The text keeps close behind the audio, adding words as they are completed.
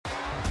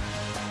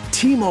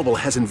T-Mobile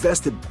has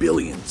invested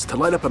billions to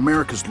light up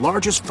America's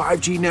largest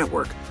 5G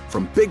network,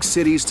 from big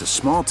cities to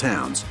small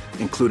towns,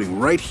 including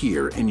right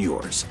here in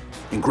yours.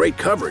 And great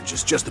coverage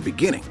is just the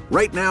beginning.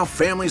 Right now,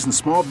 families and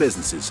small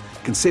businesses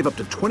can save up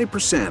to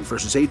 20%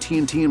 versus AT&T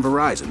and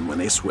Verizon when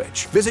they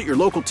switch. Visit your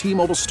local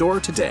T-Mobile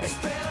store today.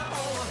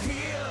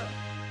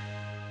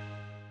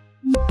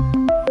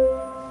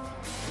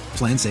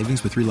 Plan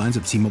savings with 3 lines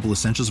of T-Mobile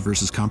Essentials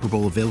versus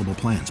comparable available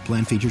plans.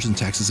 Plan features and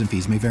taxes and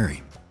fees may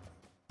vary.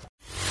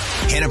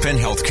 Hennepin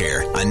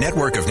Healthcare, a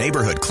network of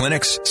neighborhood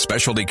clinics,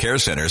 specialty care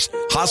centers,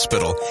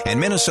 hospital, and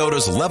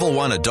Minnesota's Level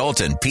 1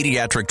 Adult and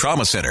Pediatric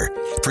Trauma Center,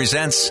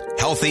 presents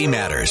Healthy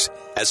Matters.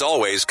 As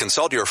always,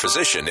 consult your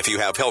physician if you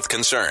have health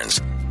concerns.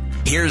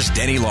 Here's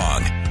Denny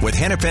Long with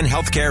Hennepin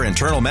Healthcare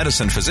internal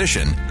medicine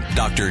physician,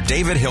 Dr.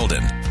 David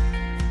Hilden.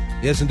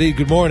 Yes, indeed.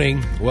 Good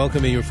morning.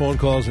 Welcoming your phone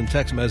calls and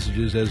text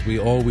messages as we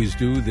always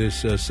do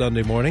this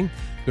Sunday morning.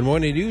 Good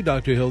morning to you,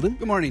 Dr. Hilden.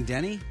 Good morning,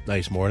 Denny.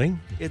 Nice morning.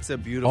 It's a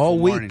beautiful all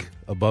week morning.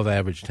 Above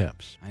average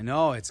temps. I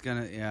know it's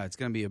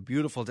gonna be a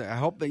beautiful day. I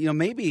hope that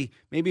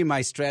maybe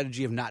my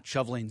strategy of not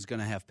shoveling is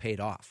gonna have paid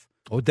off.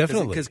 Oh,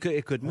 definitely, because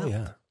it could melt.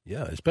 Oh,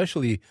 yeah,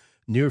 especially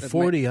near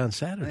 40 on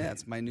Saturday. Yeah,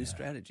 it's my new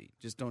strategy.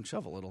 Just don't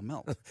shovel; it'll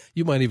melt.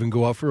 You might even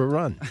go out for a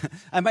run.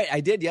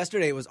 I did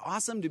yesterday. It was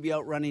awesome to be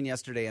out running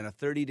yesterday on a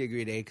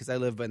 30-degree day because I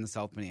live in the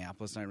South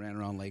Minneapolis and I ran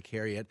around Lake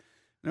Harriet.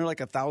 And there were like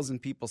 1,000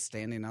 people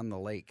standing on the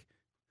lake.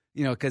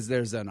 You know, because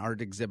there's an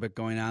art exhibit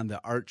going on, the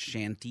art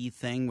shanty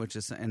thing,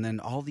 and then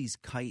all these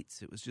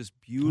kites. It was just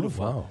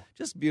beautiful. Oh, wow.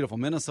 Just beautiful.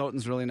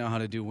 Minnesotans really know how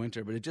to do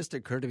winter, but it just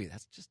occurred to me,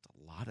 that's just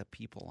a lot of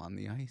people on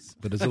the ice.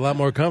 But it's a lot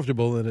more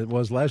comfortable than it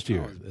was last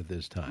year at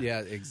this time.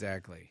 Yeah,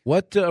 exactly.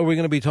 What are we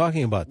going to be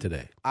talking about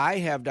today? I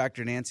have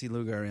Dr. Nancy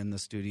Lugar in the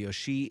studio.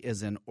 She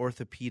is an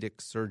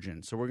orthopedic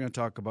surgeon. So we're going to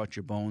talk about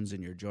your bones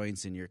and your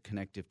joints and your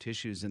connective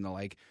tissues and the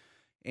like.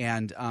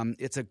 And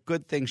it's a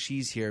good thing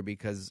she's here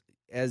because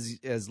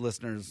as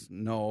listeners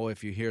know,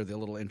 if you hear the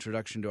little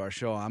introduction to our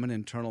show, I'm an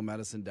internal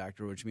medicine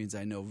doctor, which means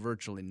I know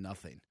virtually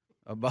nothing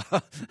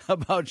about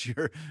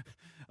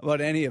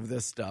any of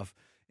this stuff.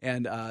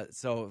 And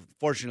so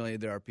fortunately,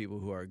 there are people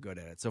who are good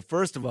at it. So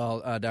first of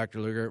all, Dr.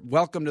 Lugar,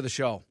 welcome to the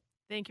show.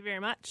 Thank you very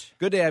much.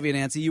 Good to have you,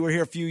 Nancy. You were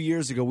here a few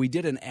years ago. We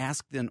did an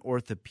Ask an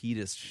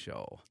Orthopedist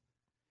show.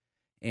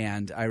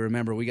 And I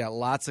remember we got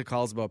lots of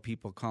calls about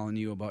people calling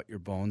you about your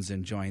bones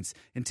and joints.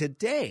 And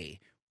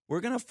today, we're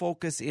going to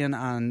focus in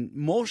on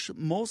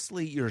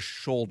mostly your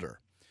shoulder.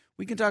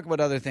 We can talk about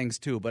other things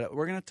too, but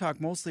we're going to talk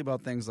mostly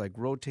about things like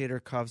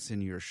rotator cuffs in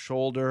your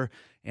shoulder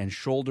and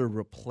shoulder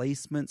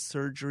replacement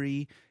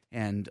surgery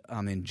and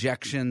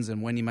injections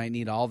and when you might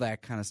need all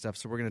that kind of stuff.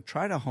 So we're going to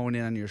try to hone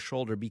in on your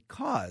shoulder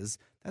because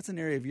that's an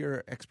area of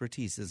your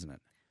expertise, isn't it?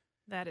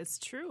 That is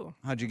true.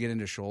 How'd you get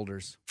into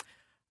shoulders?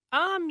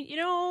 I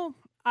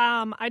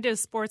did a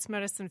sports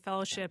medicine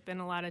fellowship, and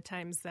a lot of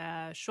times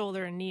the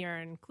shoulder and knee are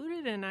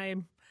included, and I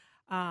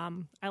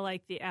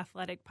like the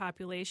athletic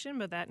population,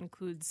 but that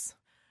includes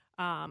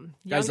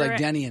guys like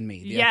Denny and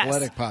me, the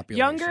athletic population.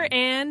 Younger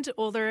and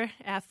older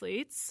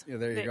athletes. Yeah,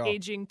 there you the go.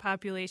 Aging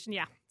population,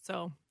 yeah.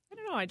 So, I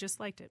don't know, I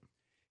just liked it.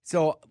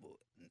 So,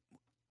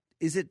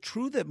 is it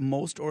true that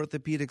most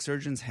orthopedic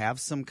surgeons have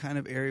some kind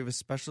of area of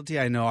specialty?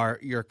 I know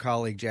your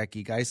colleague,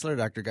 Jackie Geisler,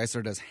 Dr.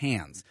 Geisler, does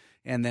hands,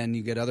 and then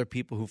you get other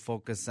people who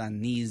focus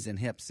on knees and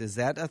hips. Is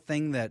that a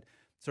thing that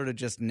sort of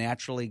just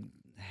naturally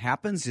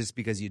happens just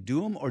because you do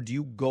them, or do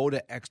you go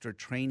to extra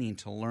training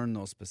to learn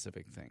those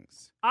specific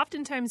things?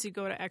 Oftentimes you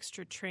go to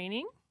extra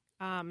training,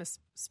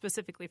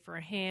 specifically for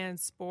hand,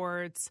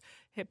 sports,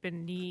 hip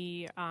and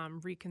knee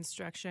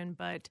reconstruction.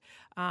 But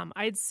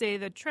I'd say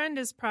the trend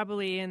is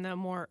probably in the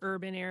more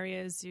urban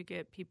areas. You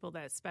get people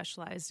that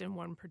specialize in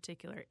one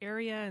particular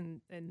area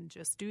and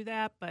just do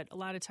that. But a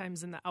lot of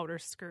times in the outer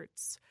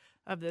skirts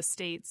of the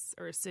states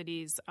or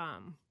cities,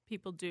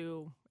 people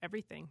do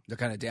everything. They're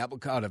kind of dabble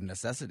out of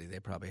necessity.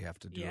 They probably have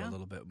to do a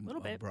little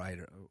bit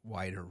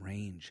wider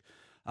range.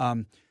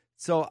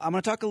 So I'm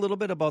going to talk a little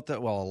bit about a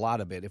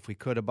lot of it, if we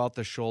could, about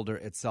the shoulder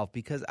itself,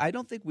 because I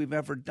don't think we've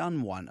ever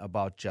done one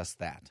about just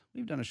that.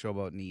 We've done a show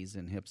about knees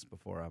and hips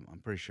before,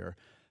 I'm pretty sure.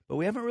 But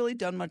we haven't really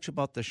done much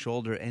about the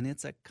shoulder, and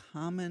it's a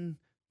common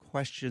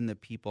question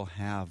that people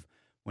have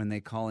when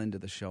they call into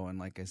the show. And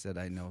like I said,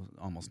 I know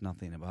almost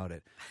nothing about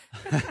it.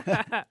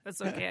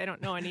 That's okay. I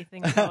don't know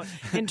anything about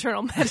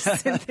internal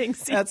medicine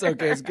things either. That's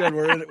okay. It's good.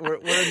 We're in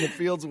the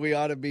fields we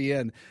ought to be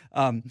in.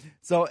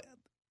 So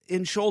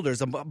in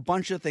shoulders, a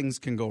bunch of things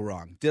can go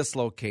wrong.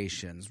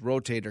 Dislocations,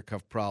 rotator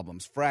cuff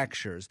problems,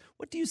 fractures.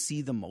 What do you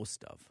see the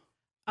most of?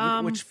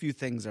 Which few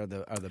things are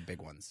the big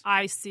ones?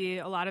 I see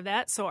a lot of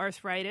that. So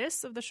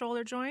arthritis of the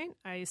shoulder joint.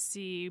 I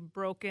see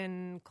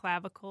broken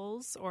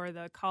clavicles or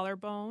the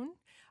collarbone.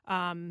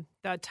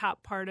 The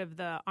top part of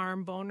the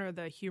arm bone or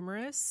the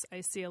humerus.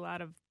 I see a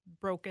lot of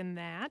broken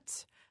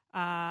that.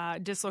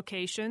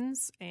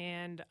 Dislocations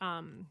and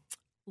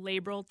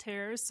labral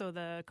tears, so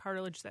the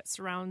cartilage that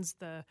surrounds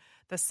the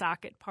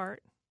socket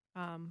part.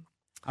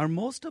 Are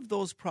most of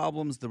those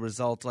problems the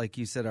result, like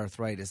you said,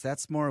 arthritis?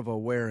 That's more of a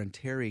wear and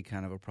tear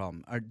kind of a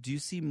problem. Do you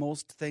see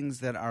most things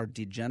that are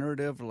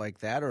degenerative like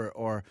that,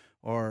 or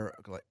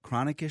like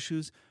chronic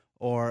issues,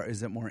 or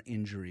is it more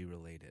injury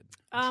related?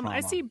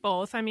 I see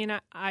both. I mean,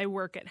 I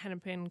work at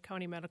Hennepin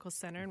County Medical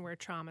Center, and we're a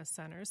trauma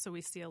center, so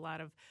we see a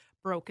lot of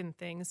broken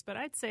things. But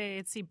I'd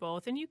see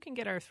both, and you can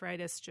get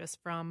arthritis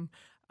just from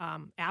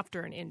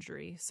after an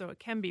injury, so it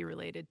can be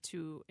related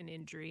to an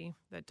injury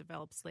that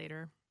develops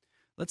later.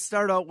 Let's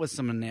start out with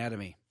some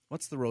anatomy.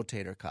 What's the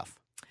rotator cuff?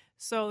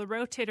 So the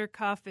rotator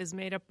cuff is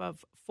made up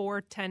of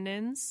 4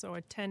 tendons. So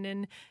a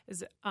tendon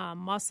is a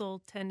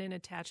muscle tendon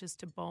attaches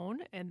to bone,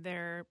 and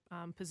they're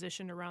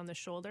positioned around the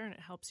shoulder, and it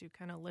helps you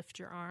kind of lift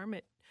your arm.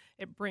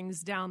 It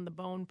brings down the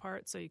bone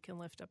part so you can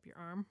lift up your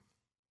arm.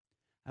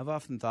 I've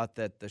often thought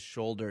that the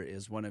shoulder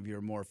is one of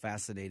your more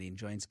fascinating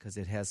joints because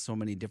it has so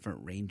many different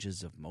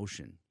ranges of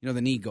motion. You know,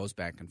 the knee goes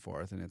back and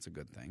forth, and it's a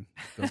good thing.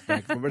 It goes back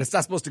and forth, but it's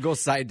not supposed to go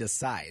side to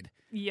side.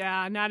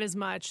 Yeah, not as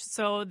much.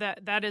 So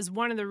that is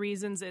one of the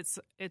reasons it's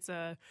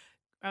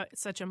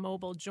such a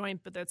mobile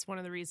joint, but that's one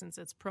of the reasons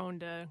it's prone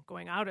to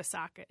going out of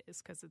socket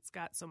is because it's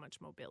got so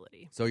much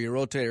mobility. So your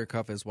rotator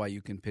cuff is why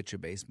you can pitch a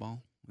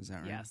baseball? Is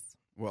that right? Yes.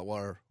 Well,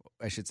 or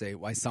I should say,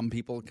 why some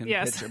people can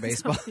pitch a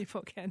baseball. Some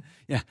people can.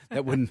 Yeah,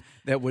 that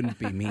wouldn't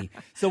be me.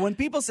 So when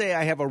people say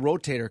I have a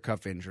rotator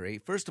cuff injury,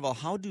 first of all,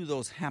 how do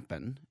those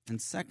happen?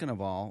 And second of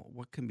all,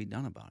 what can be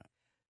done about it?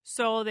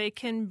 So they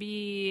can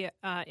be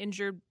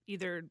injured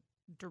either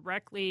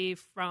directly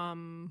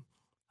from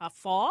a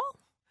fall,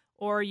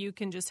 or you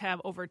can just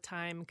have over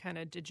time kind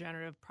of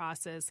degenerative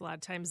process. A lot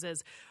of times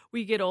as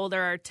we get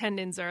older, our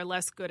tendons are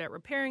less good at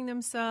repairing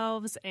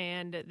themselves,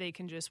 and they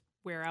can just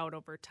wear out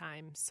over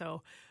time.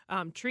 So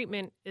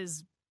treatment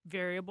is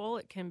variable.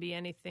 It can be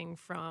anything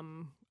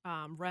from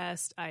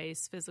rest,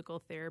 ice, physical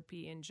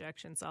therapy,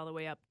 injections, all the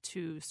way up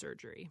to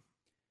surgery.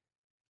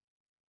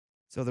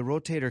 So the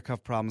rotator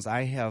cuff problems,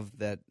 I have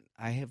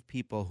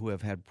people who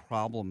have had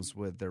problems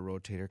with their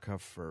rotator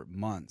cuff for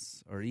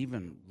months or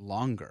even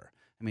longer.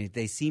 I mean,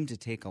 they seem to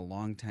take a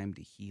long time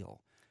to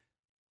heal.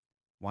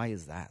 Why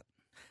is that?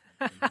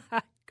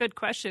 Good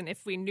question.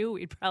 If we knew,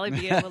 we'd probably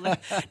be able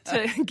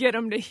to get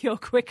them to heal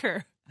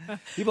quicker.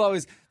 People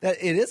always,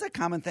 it is a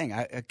common thing.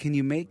 Can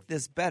you make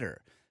this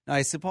better? Now,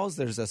 I suppose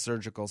there's a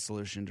surgical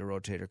solution to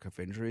rotator cuff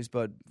injuries,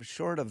 but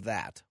short of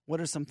that,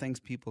 what are some things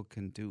people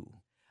can do?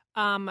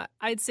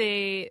 I'd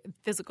say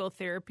physical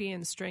therapy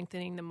and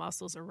strengthening the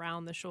muscles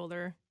around the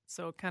shoulder.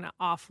 So it kind of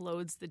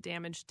offloads the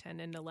damaged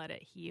tendon to let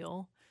it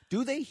heal.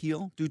 Do they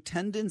heal? Do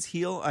tendons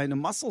heal? I know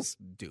muscles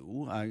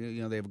do.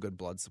 They have a good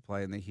blood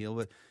supply and they heal.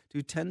 But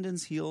do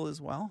tendons heal as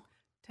well?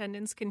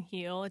 Tendons can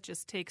heal. It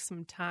just takes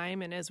some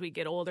time. And as we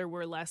get older,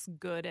 we're less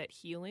good at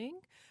healing.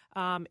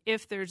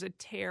 If there's a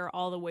tear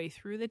all the way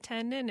through the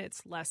tendon,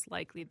 it's less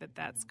likely that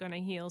that's going to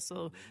heal.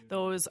 So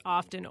those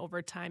often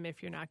over time,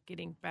 if you're not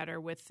getting better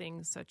with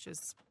things such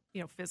as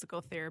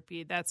physical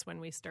therapy, that's when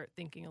we start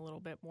thinking a little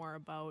bit more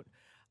about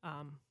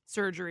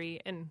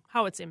surgery and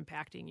how it's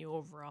impacting you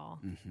overall.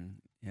 Mm-hmm.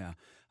 Yeah.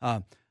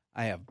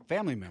 I have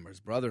family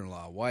members,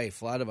 brother-in-law,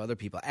 wife, a lot of other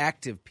people,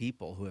 active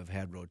people who have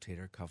had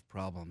rotator cuff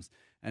problems.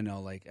 I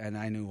know, and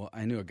I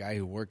knew a guy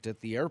who worked at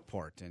the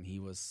airport, and he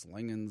was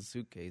slinging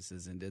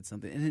suitcases and did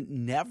something, and it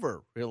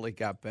never really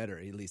got better.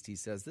 At least he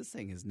says this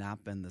thing has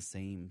not been the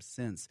same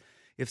since.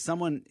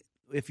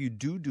 If you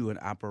do an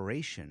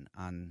operation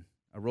on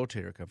a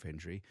rotator cuff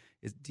injury,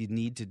 do you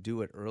need to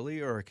do it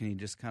early, or can you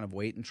just kind of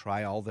wait and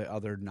try all the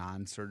other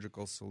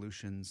non-surgical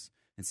solutions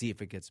and see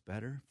if it gets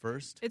better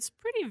first? It's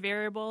pretty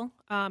variable.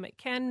 It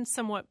can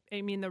somewhat,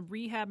 the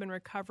rehab and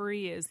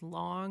recovery is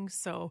long,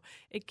 so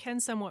it can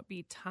somewhat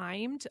be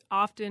timed.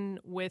 Often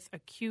with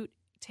acute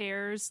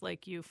tears,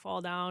 like you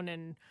fall down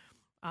and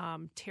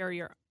tear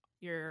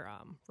your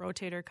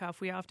rotator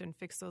cuff, we often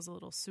fix those a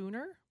little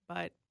sooner,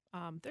 but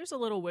there's a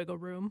little wiggle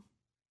room.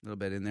 A little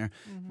bit in there.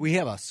 Mm-hmm. We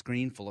have a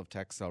screen full of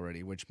texts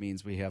already, which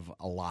means we have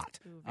a lot.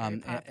 Ooh, very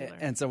popular.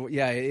 And so,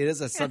 yeah, it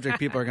is a subject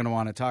people are going to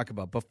want to talk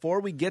about. Before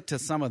we get to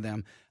some of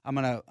them, I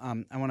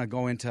want to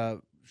go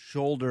into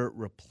shoulder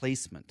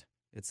replacement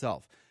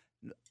itself.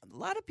 A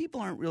lot of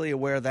people aren't really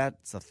aware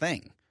that's a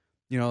thing.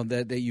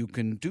 That you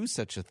can do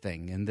such a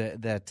thing, and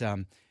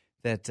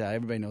that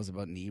everybody knows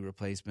about knee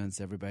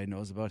replacements, everybody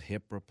knows about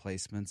hip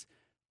replacements,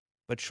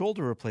 but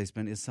shoulder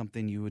replacement is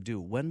something you would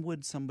do. When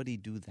would somebody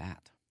do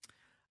that?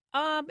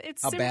 How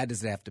bad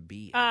does it have to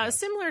be?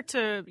 Similar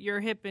to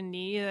your hip and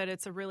knee, that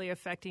it's really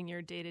affecting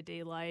your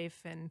day-to-day life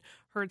and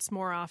hurts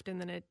more often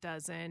than it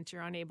doesn't.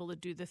 You're unable to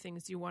do the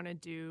things you want to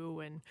do,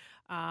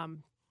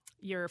 and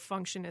your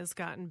function has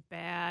gotten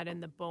bad,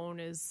 and the bone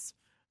is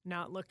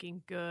not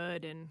looking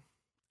good. And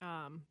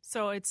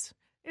so it's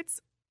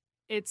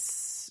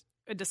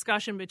a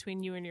discussion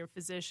between you and your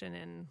physician,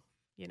 and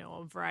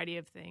a variety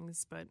of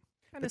things, but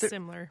kind of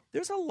similar.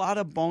 There's a lot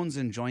of bones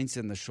and joints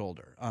in the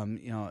shoulder.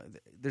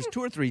 There's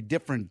 2 or 3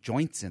 different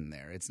joints in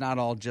there. It's not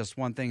all just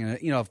one thing.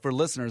 And, for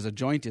listeners, a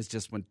joint is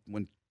just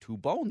when 2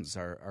 bones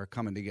are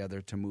coming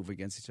together to move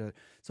against each other.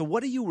 So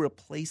what are you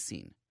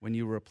replacing when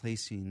you're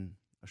replacing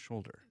a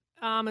shoulder?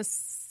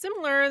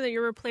 Similar that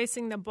you're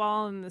replacing the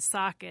ball in the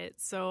socket.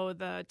 So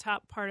the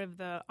top part of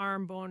the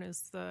arm bone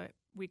is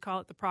we call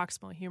it the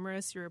proximal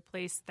humerus. You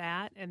replace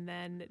that, and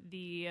then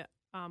the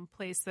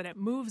place that it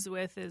moves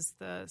with is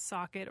the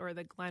socket or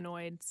the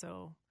glenoid.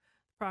 So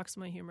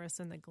proximal humerus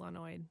and the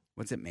glenoid.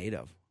 What's it made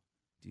of?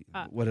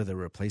 What are the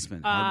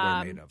replacement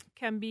hardware made of?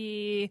 Can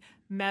be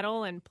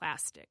metal and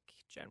plastic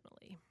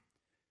generally.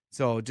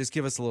 So just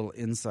give us a little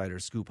insider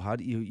scoop. How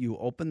do you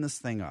open this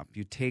thing up?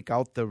 You take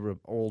out the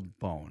old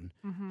bone.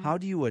 Mm-hmm. How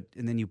do you and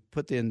then you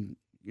put in?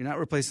 You're not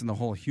replacing the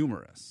whole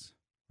humerus,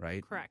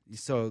 right? Correct.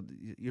 So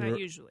not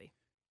usually.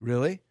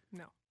 Really?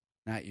 No.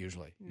 Not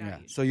usually. Not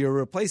usually. So you're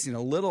replacing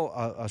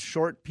a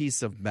short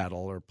piece of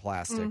metal or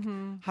plastic.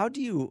 Mm-hmm. How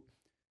do you?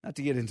 Not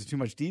to get into too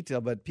much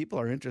detail, but people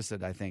are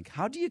interested, I think.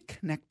 How do you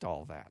connect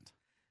all that?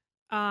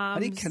 How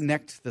do you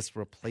connect this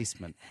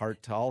replacement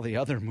part to all the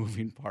other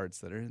moving parts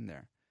that are in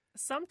there?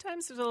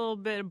 Sometimes there's a little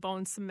bit of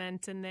bone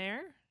cement in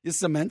there. You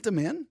cement them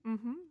in?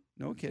 Mm-hmm.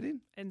 No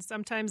kidding? And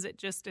sometimes it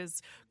just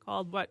is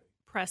called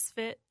press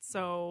fit.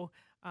 So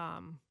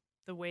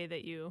the way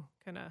that you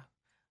kind of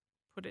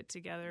put it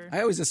together. I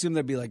always assume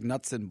there'd be like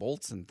nuts and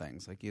bolts and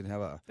things. Like you'd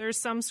have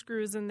There's some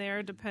screws in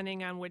there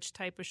depending on which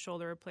type of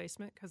shoulder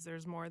replacement because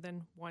there's more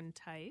than one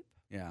type.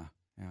 Yeah.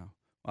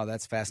 Wow,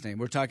 that's fascinating.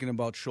 We're talking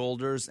about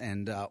shoulders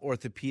and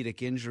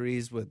orthopedic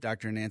injuries with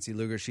Dr. Nancy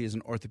Luger. She is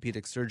an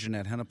orthopedic surgeon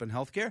at Hennepin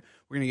Healthcare.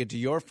 We're going to get to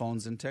your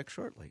phones and text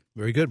shortly.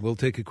 Very good. We'll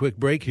take a quick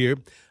break here.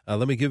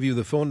 Let me give you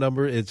the phone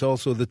number. It's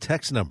also the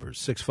text number,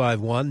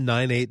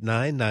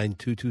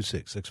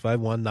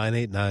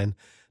 651-989-9226,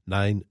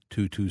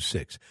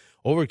 651-989-9226.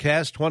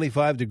 Overcast,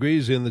 25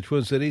 degrees in the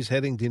Twin Cities,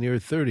 heading to near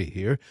 30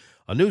 here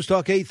on News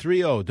Talk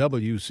 830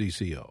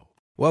 WCCO.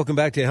 Welcome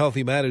back to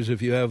Healthy Matters.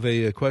 If you have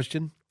a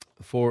question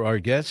for our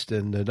guest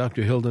and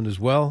Dr. Hilden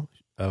as well,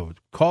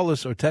 call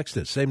us or text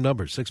us. Same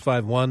number,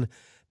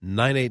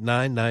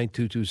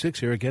 651-989-9226.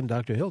 Here again,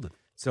 Dr. Hilden.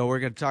 So we're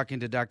going to be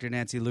talking to Dr.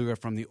 Nancy Luger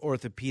from the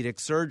Orthopedic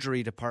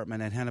Surgery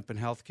Department at Hennepin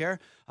Healthcare.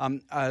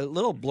 A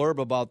little blurb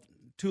about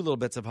two little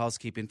bits of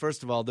housekeeping.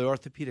 First of all, the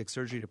Orthopedic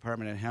Surgery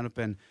Department at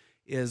Hennepin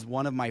is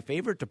one of my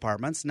favorite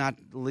departments, not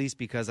least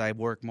because I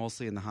work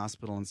mostly in the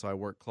hospital and so I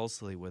work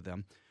closely with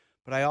them.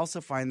 But I also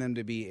find them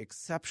to be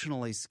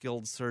exceptionally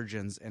skilled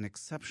surgeons and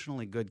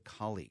exceptionally good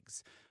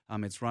colleagues.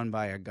 It's run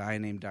by a guy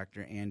named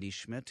Dr. Andy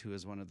Schmidt, who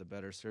is one of the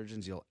better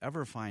surgeons you'll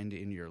ever find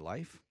in your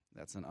life.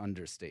 That's an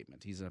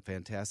understatement. He's a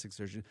fantastic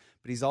surgeon,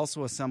 but he's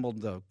also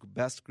assembled the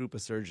best group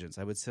of surgeons.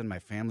 I would send my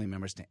family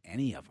members to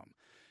any of them.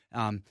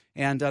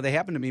 And they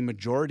happen to be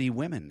majority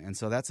women, and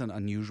so that's an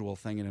unusual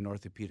thing in an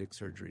orthopedic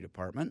surgery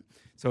department.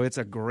 So it's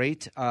a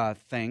great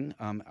thing.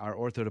 Our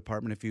ortho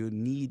department, if you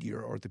need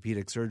your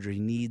orthopedic surgery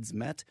needs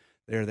met,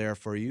 they're there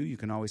for you. You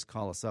can always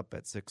call us up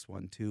at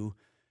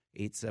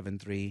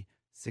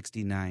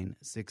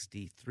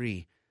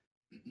 612-873-6963.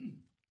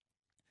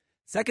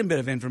 Second bit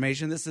of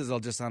information, this is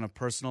just on a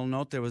personal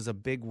note. There was a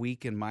big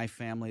week in my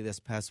family this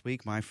past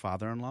week. My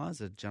father-in-law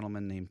is a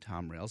gentleman named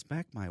Tom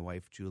Railsback, my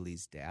wife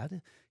Julie's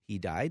dad. He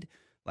died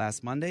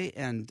last Monday,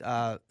 and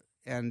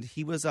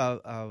he was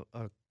a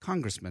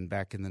congressman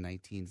back in the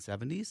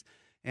 1970s,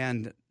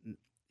 and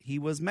he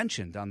was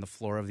mentioned on the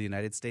floor of the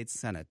United States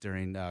Senate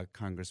during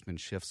Congressman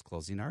Schiff's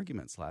closing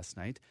arguments last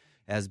night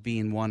as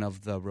being one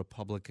of the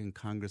Republican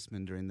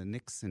congressmen during the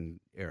Nixon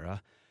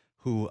era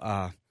who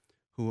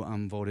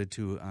voted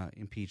to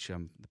impeach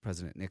the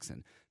President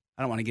Nixon.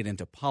 I don't want to get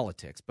into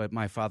politics, but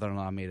my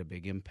father-in-law made a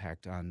big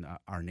impact on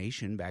our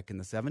nation back in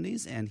the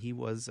 70s, and he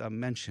was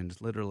mentioned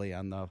literally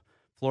on the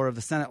floor of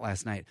the Senate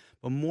last night.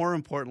 But more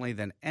importantly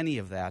than any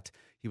of that,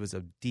 he was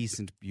a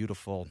decent,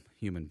 beautiful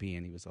human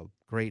being. He was a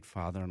great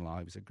father-in-law.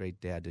 He was a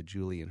great dad to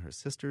Julie and her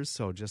sisters.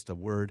 So just a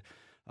word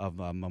of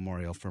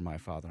memorial for my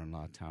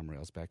father-in-law, Tom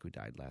Railsback, who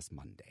died last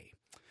Monday.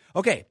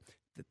 Okay.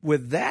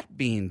 With that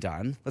being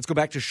done, let's go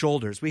back to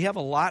shoulders. We have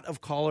a lot of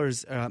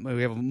callers.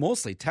 We have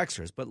mostly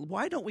texters, but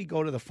why don't we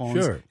go to the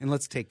phones and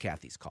let's take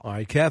Kathy's call. All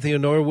right, Kathy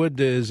in Norwood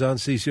is on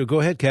CCO. Go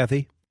ahead,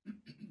 Kathy.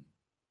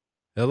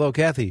 Hello,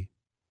 Kathy.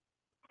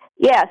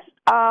 Yes.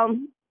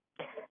 Can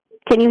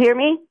you hear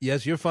me?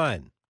 Yes, you're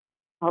fine.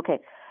 Okay.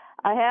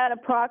 I had a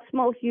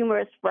proximal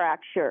humerus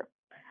fracture.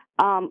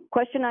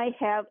 Question I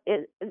have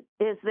is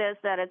this,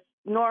 that it's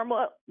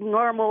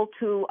normal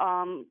to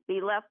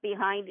be left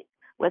behind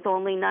with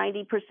only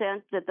 90%,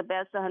 at the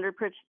best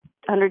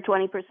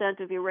 120%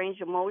 of your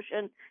range of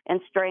motion and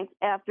strength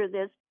after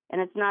this,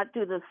 and it's not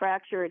due to the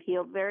fracture. It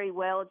healed very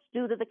well. It's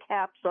due to the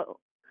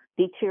capsule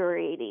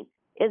deteriorating.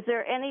 Is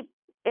there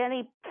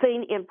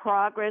anything in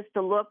progress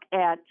to look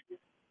at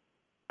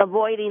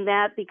avoiding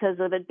that because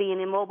of it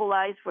being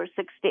immobilized for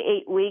 6 to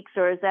 8 weeks,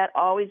 or is that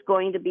always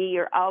going to be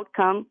your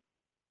outcome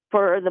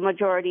for the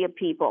majority of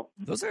people?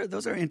 Those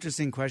are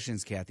interesting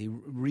questions, Kathy.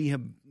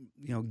 Rehab,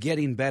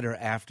 getting better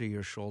after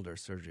your shoulder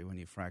surgery when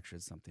you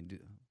fractured something.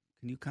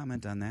 Can you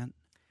comment on that?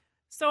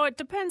 So it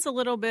depends a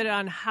little bit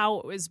on how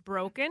it was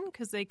broken,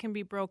 because they can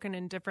be broken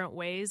in different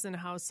ways and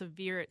how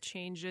severe it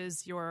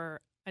changes your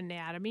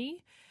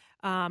anatomy.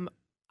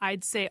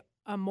 I'd say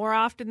More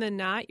often than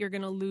not, you're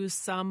going to lose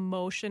some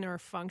motion or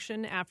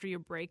function after you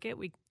break it.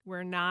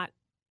 We're not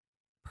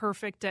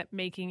perfect at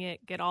making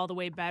it get all the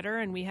way better,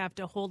 and we have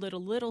to hold it a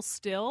little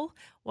still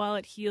while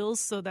it heals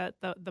so that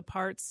the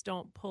parts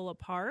don't pull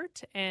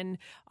apart. And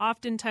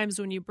oftentimes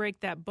when you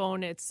break that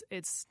bone,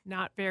 it's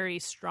not very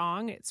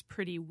strong. It's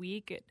pretty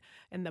weak,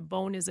 and the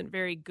bone isn't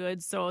very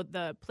good. So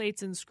the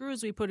plates and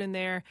screws we put in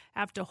there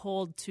have to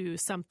hold to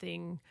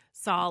something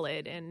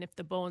solid. And if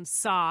the bone's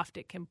soft,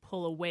 it can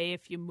pull away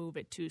if you move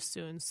it too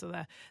soon.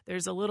 So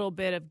there's a little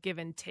bit of give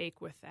and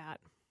take with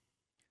that.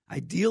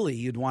 Ideally,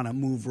 you'd want to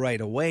move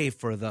right away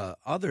for the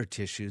other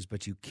tissues,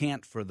 but you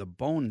can't for the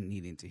bone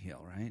needing to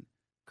heal, right?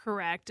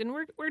 Correct. And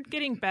we're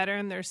getting better,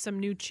 and there's some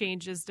new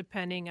changes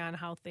depending on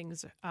how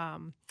things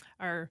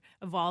are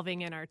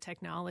evolving in our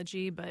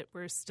technology, but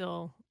we're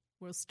still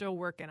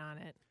working on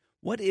it.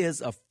 What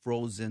is a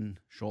frozen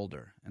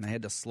shoulder? And I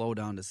had to slow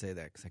down to say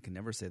that because I can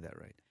never say that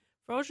right.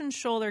 Frozen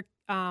shoulder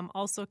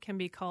also can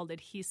be called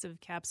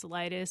adhesive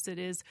capsulitis. It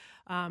is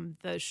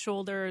the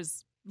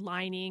shoulder's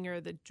lining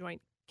or the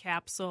joint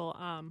capsule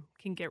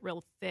can get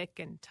real thick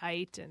and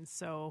tight, and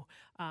so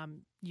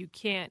you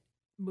can't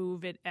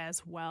move it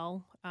as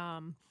well.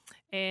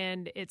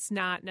 And it's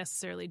not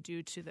necessarily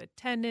due to the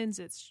tendons.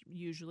 It's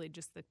usually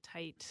just the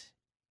tight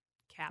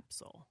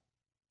capsule.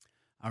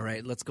 All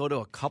right, let's go to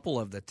a couple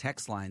of the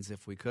text lines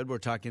if we could. We're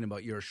talking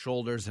about your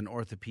shoulders and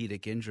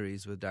orthopedic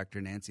injuries with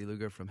Dr. Nancy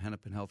Luger from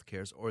Hennepin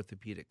Healthcare's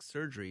Orthopedic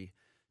Surgery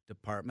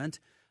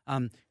Department.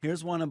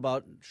 Here's one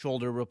about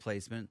shoulder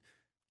replacement.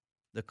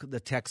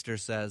 The texter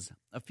says,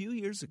 a few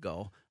years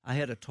ago, I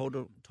had a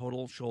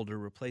total shoulder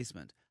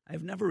replacement.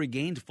 I've never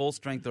regained full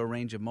strength or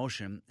range of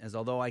motion, as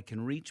although I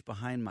can reach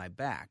behind my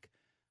back,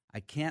 I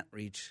can't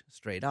reach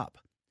straight up.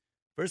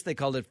 First they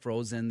called it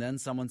frozen, then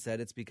someone said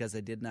it's because I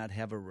did not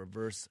have a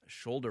reverse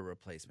shoulder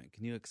replacement.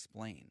 Can you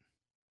explain?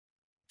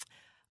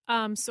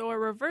 So a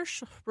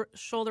reverse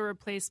shoulder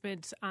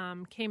replacement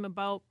came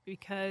about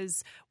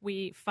because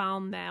we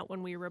found that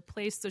when we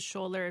replaced the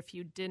shoulder, if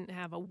you didn't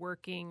have a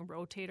working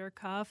rotator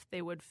cuff,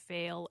 they would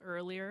fail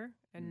earlier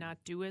and not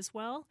do as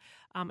well.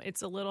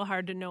 It's a little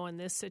hard to know in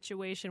this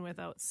situation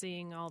without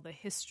seeing all the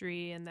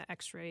history and the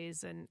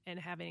x-rays and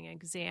having an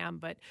exam.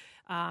 But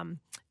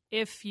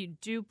if you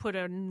do put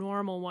a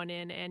normal one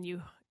in and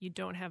you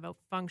don't have a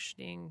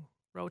functioning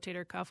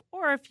rotator cuff,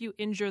 or if you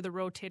injure the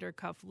rotator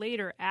cuff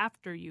later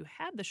after you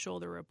had the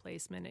shoulder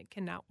replacement, it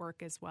cannot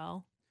work as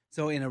well.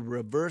 So in a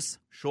reverse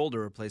shoulder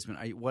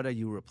replacement, what are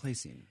you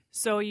replacing?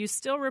 So you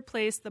still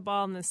replace the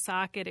ball in the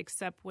socket,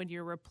 except when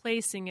you're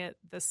replacing it,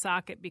 the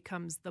socket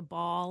becomes the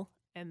ball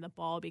and the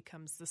ball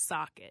becomes the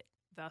socket.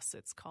 Thus,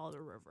 it's called a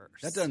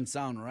reverse. That doesn't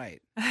sound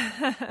right.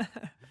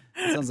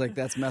 It sounds like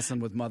that's messing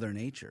with Mother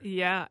Nature.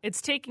 Yeah,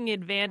 it's taking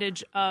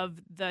advantage of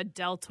the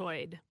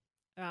deltoid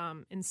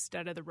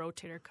instead of the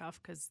rotator cuff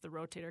because the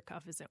rotator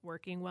cuff isn't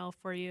working well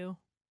for you.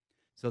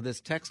 So this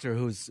texter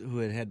who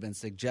had been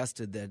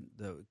suggested that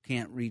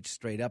can't reach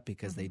straight up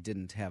because they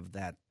didn't have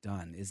that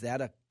done, is that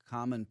a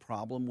common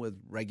problem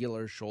with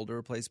regular shoulder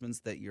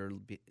replacements, that your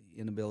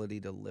inability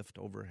to lift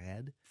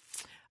overhead?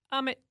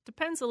 It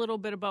depends a little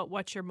bit about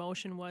what your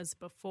motion was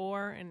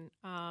before,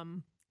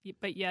 and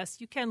but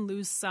yes, you can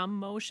lose some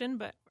motion,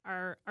 but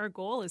our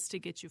goal is to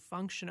get you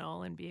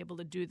functional and be able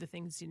to do the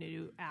things you need to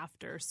do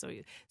after. So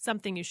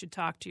something you should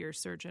talk to your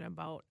surgeon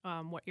about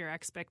what your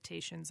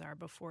expectations are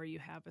before you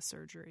have a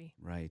surgery.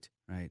 Right.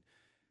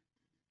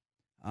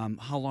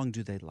 How long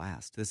do they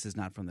last? This is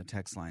not from the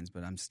text lines,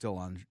 but I'm still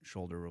on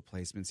shoulder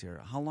replacements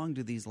here. How long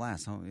do these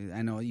last?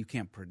 I know you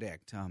can't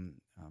predict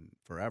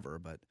forever,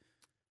 but...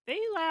 They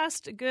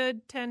last a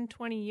good 10,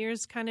 20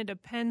 years. Kind of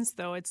depends,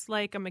 though. It's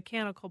like a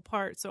mechanical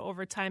part, so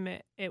over time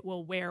it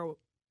will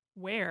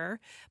wear.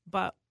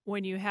 But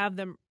when you have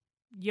them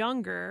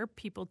younger,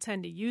 people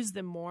tend to use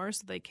them more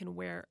so they can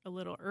wear a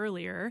little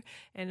earlier.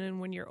 And then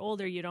when you're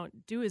older, you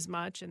don't do as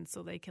much, and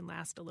so they can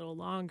last a little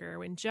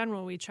longer. In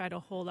general, we try to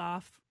hold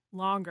off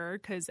longer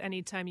because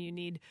anytime you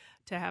need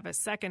to have a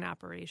second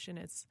operation,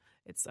 it's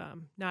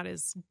not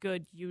as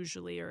good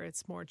usually, or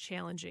it's more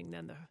challenging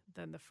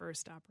than the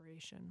first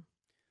operation.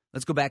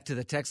 Let's go back to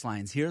the text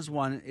lines. Here's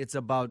one. It's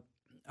about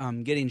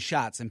getting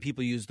shots, and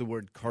people use the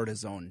word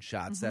cortisone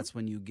shots. Mm-hmm. That's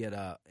when you get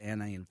a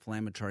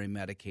anti-inflammatory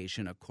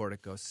medication, a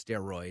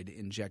corticosteroid,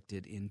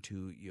 injected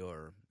into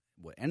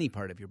any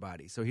part of your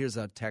body. So here's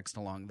a text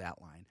along that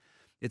line.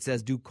 It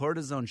says, do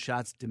cortisone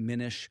shots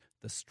diminish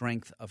the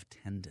strength of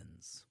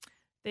tendons?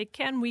 They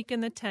can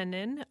weaken the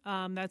tendon.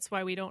 That's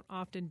why we don't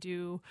often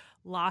do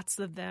lots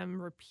of them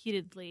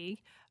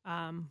repeatedly.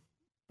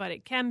 But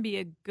it can be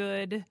a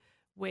good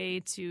way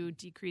to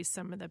decrease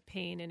some of the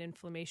pain and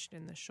inflammation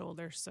in the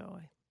shoulder.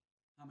 So,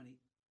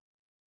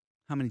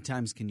 how many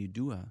times can you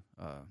do a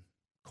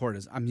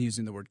cortisone? I'm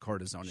using the word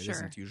cortisone. It Sure.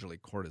 isn't usually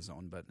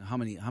cortisone, but how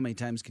many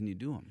times can you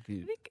do them?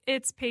 I think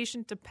it's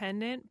patient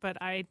dependent,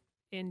 but I,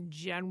 in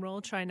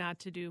general, try not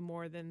to do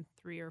more than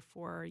 3 or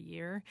 4 a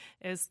year.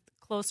 As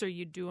closer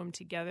you do them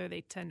together,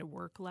 they tend to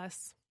work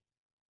less.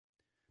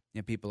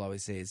 Yeah, people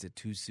always say, is it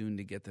too soon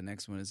to get the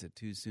next one? Is it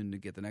too soon to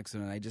get the next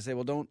one? And I just say,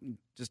 well, don't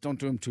do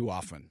them too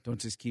often. Don't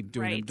just keep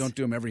doing them. Don't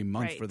do them every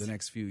month for the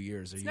next few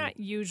years. It's not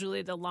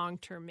usually the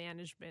long-term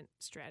management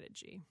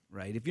strategy.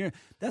 Right.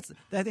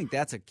 I think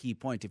that's a key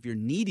point. If you're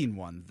needing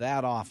one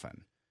that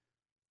often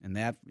and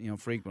that,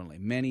 frequently,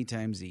 many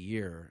times a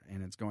year,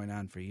 and it's going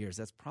on for years,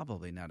 that's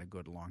probably not a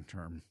good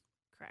long-term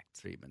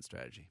treatment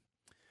strategy.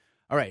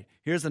 All right.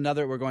 Here's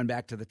another. We're going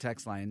back to the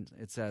text line.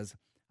 It says,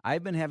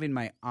 I've been having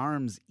my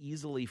arms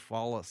easily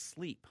fall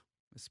asleep,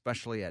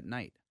 especially at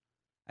night.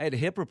 I had a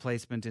hip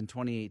replacement in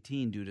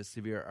 2018 due to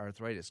severe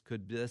arthritis.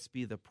 Could this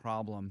be the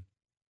problem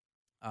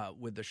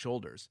with the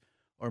shoulders?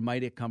 Or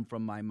might it come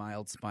from my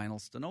mild spinal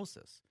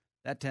stenosis?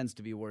 That tends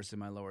to be worse in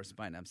my lower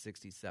spine. I'm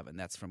 67.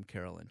 That's from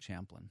Carol in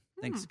Champlin.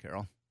 Thanks,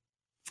 Carol.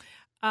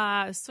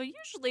 So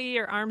usually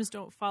your arms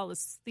don't fall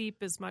asleep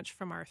as much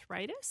from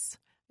arthritis.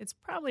 It's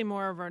probably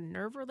more of a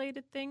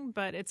nerve-related thing,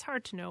 but it's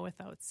hard to know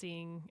without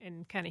seeing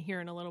and kind of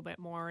hearing a little bit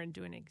more and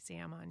doing an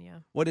exam on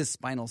you. What is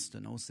spinal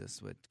stenosis,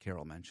 what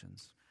Carol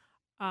mentions?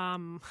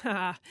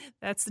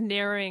 That's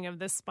narrowing of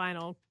the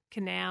spinal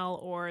canal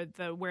or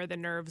where the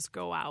nerves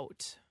go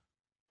out.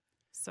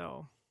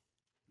 So,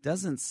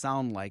 doesn't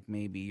sound like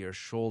maybe your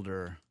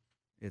shoulder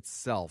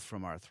itself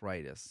from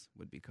arthritis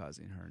would be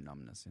causing her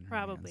numbness in her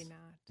probably hands.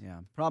 not. Yeah,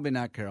 probably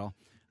not, Carol.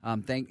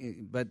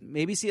 But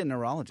maybe see a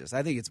neurologist.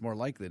 I think it's more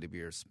likely to be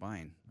your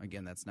spine.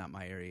 Again, that's not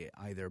my area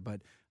either, but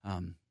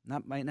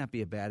might not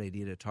be a bad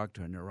idea to talk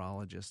to a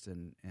neurologist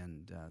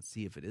and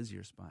see if it is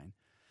your spine.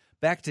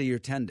 Back to your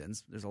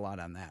tendons. There's a lot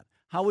on that.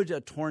 How would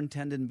a torn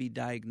tendon be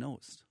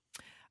diagnosed?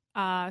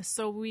 Does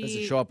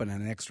it show up in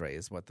an X-ray?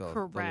 Is what the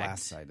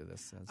last side of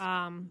this says.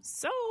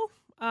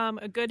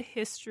 A good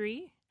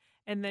history.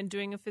 And then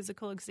doing a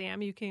physical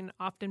exam, you can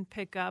often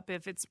pick up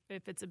if it's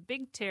a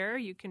big tear,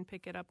 you can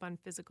pick it up on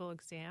physical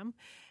exam.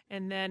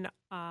 And then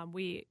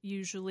we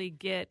usually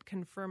get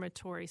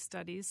confirmatory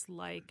studies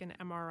like an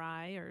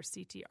MRI or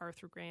CT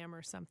arthrogram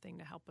or something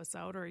to help us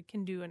out, or you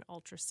can do an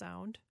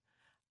ultrasound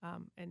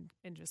and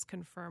just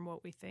confirm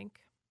what we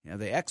think. Yeah,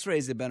 the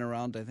X-rays have been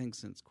around, I think,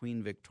 since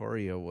Queen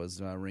Victoria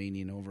was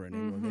reigning over in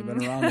England. They've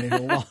been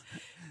around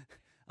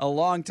a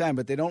long time,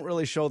 but they don't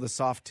really show the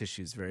soft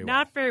tissues very well.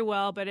 Not very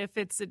well, but if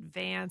it's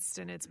advanced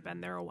and it's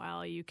been there a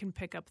while, you can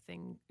pick up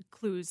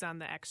clues on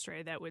the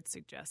X-ray that would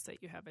suggest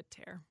that you have a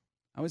tear.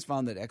 I always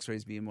found that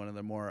X-rays being one of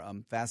the more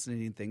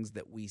fascinating things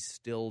that we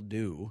still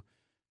do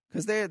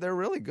because they're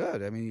really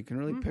good. I mean, you can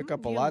really pick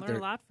up a lot. You learn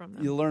a lot from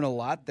them. You learn a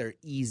lot. They're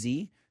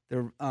easy.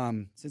 They're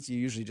since you're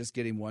usually just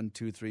getting 1,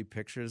 2, 3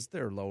 pictures,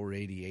 they're low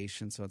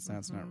radiation, so it's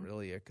not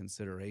really a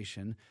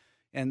consideration.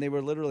 And they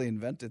were literally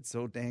invented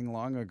so dang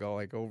long ago,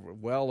 like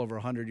well over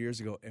 100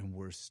 years ago, and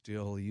we're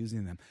still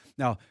using them.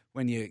 Now,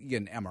 when you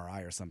get an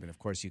MRI or something, of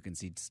course, you can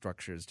see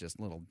structures, just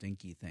little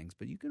dinky things,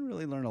 but you can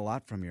really learn a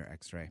lot from your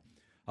X-ray.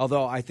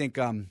 Although I think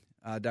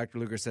Dr.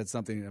 Luger said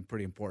something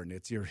pretty important.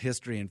 It's your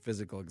history and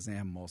physical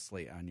exam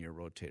mostly on your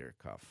rotator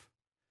cuff.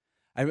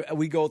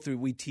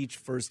 We teach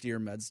first-year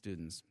med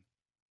students,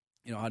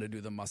 how to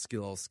do the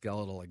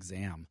musculoskeletal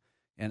exam.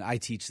 And I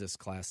teach this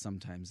class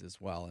sometimes as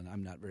well, and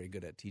I'm not very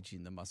good at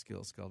teaching the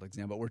musculoskeletal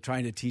exam, but we're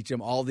trying to teach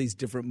them all these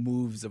different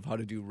moves of how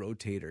to do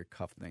rotator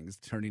cuff things,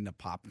 turning the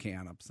pop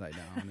can upside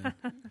down. And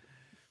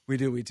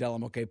we tell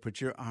them, okay,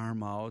 put your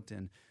arm out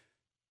and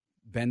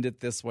bend it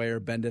this way or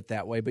bend it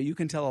that way. But you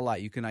can tell a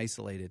lot. You can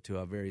isolate it to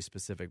a very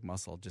specific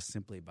muscle just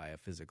simply by a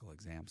physical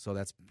exam. So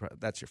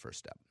that's your first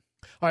step.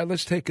 All right,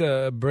 let's take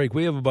a break.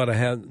 We have about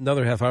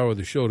another half hour of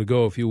the show to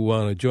go. If you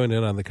want to join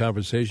in on the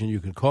conversation,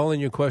 you can call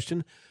in your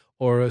question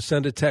or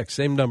send a text.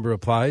 Same number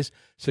applies,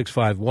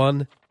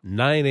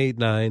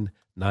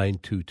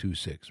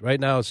 651-989-9226. Right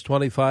now it's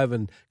 25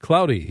 and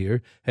cloudy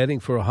here, heading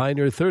for a high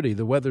near 30.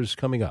 The weather's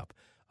coming up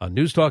on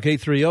News Talk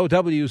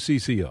 830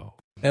 WCCO.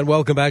 And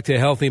welcome back to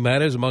Healthy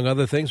Matters. Among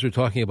other things, we're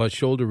talking about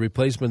shoulder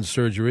replacement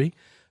surgery.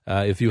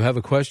 If you have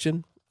a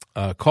question,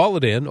 call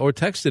it in or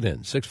text it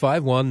in,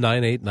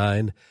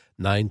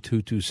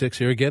 651-989-9226.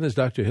 Here again is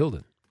Dr.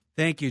 Hilden.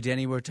 Thank you,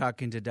 Denny. We're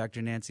talking to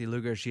Dr. Nancy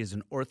Luger. She is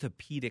an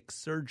orthopedic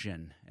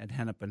surgeon at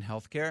Hennepin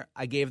Healthcare.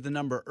 I gave the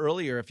number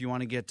earlier if you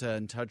want to get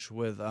in touch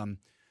with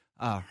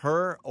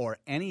her or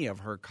any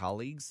of her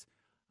colleagues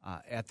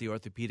at the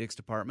orthopedics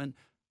department.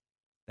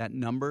 That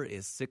number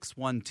is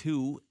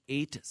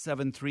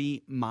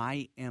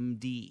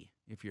 612-873-MyMD.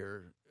 If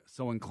you're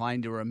so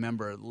inclined to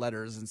remember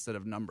letters instead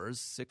of numbers,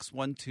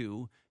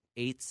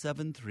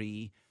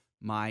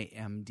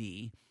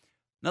 612-873-MyMD.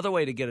 Another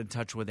way to get in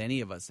touch with any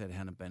of us at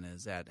Hennepin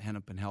is at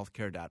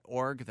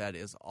hennepinhealthcare.org. That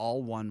is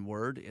all one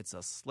word. It's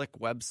a slick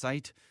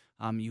website.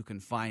 You can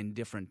find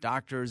different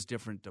doctors,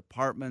 different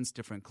departments,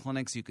 different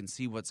clinics. You can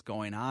see what's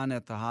going on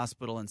at the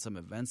hospital and some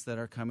events that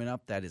are coming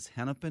up. That is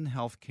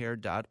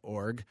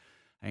hennepinhealthcare.org.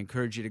 I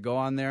encourage you to go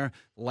on there,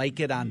 like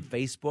it on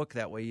Facebook.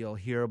 That way you'll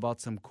hear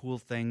about some cool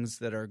things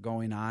that are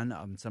going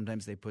on.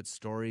 Sometimes they put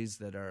stories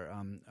that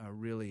are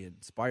really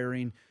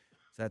inspiring.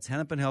 So that's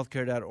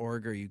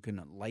hennepinhealthcare.org, or you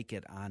can like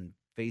it on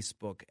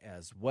Facebook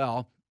as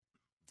well.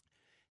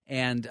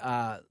 And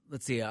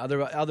let's see,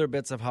 other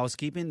bits of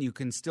housekeeping. You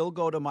can still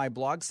go to my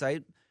blog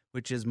site,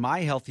 which is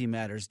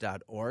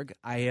myhealthymatters.org.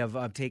 I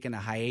have taken a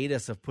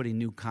hiatus of putting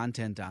new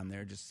content on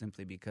there just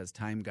simply because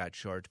time got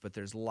short. But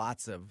there's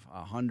lots of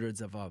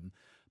hundreds of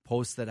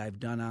posts that I've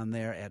done on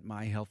there at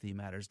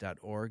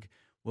myhealthymatters.org.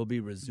 We'll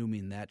be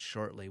resuming that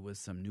shortly with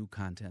some new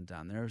content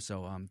on there.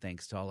 So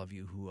thanks to all of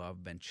you who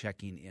have been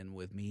checking in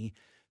with me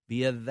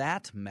via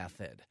that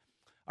method.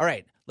 All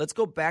right, let's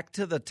go back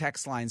to the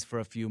text lines for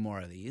a few more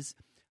of these.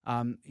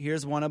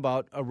 Here's one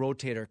about a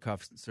rotator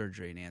cuff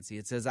surgery, Nancy.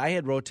 It says, I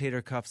had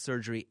rotator cuff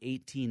surgery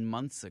 18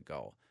 months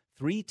ago.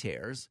 3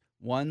 tears,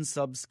 1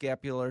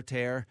 subscapular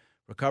tear.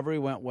 Recovery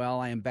went well.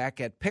 I am back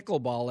at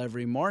pickleball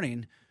every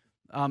morning.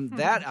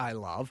 That I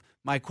love.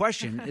 My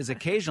question is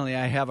occasionally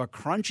I have a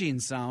crunching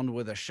sound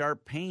with a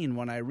sharp pain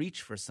when I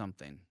reach for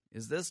something.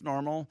 Is this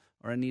normal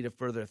or in need of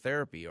further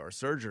therapy or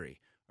surgery?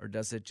 Or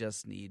does it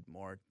just need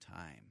more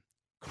time?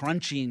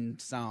 Crunching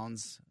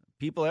sounds.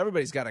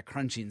 Everybody's got a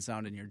crunching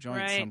sound in your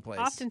joint someplace.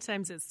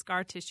 Oftentimes it's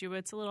scar tissue.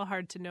 It's a little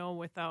hard to know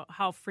without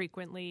how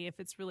frequently. If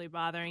it's really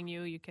bothering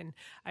you,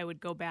 I would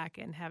go back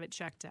and have it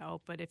checked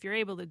out. But if you're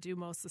able to do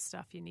most of the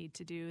stuff you need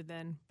to do,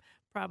 then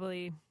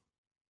probably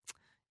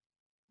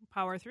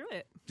power through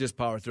it. Just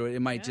power through it. It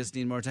might just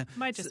need more time.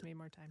 Might just need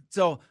more time.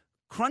 So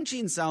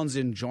crunching sounds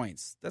in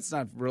joints. That's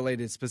not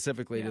related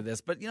specifically to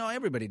this, but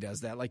everybody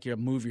does that. Like you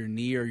move your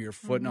knee or your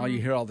foot and all you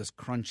hear all this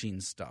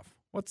crunching stuff.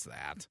 What's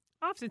that?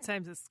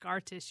 Oftentimes it's scar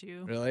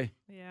tissue. Really?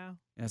 Yeah.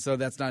 Yeah. So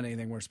that's not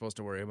anything we're supposed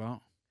to worry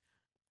about?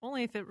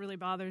 Only if it really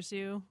bothers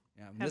you.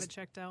 Yeah, have it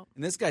checked out.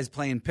 And this guy's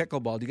playing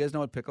pickleball. Do you guys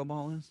know what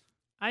pickleball is?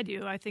 I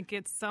do. I think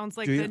it sounds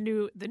like the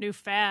new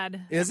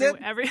fad. Is it?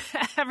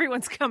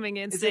 Everyone's coming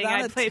in saying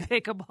I play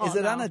pickleball. Is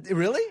it now.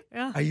 Really?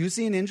 Yeah. Are you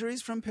seeing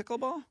injuries from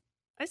pickleball?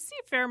 I see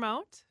a fair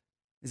amount.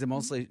 Is it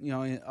mostly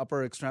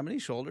upper extremity,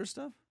 shoulder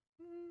stuff?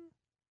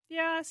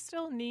 Yeah,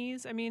 still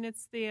knees. I mean,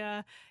 it's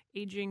the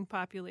aging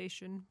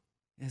population.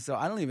 Yeah, so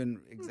I don't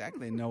even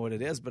exactly know what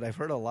it is, but I've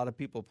heard a lot of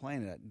people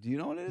playing it. Do you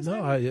know what it is?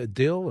 No,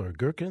 dill or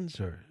gherkins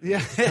or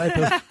type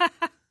of.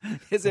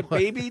 Is it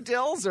baby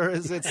dills or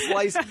is it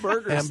sliced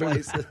burger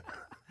slices?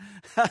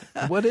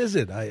 What is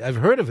it? I've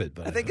heard of it,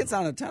 but I think it's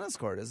on a tennis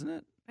court, isn't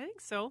it? I think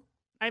so.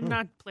 I've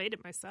not played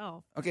it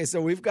myself. Okay,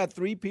 so we've got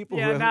 3 people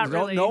who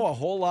don't know a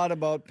whole lot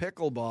about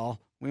pickleball.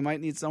 We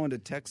might need someone to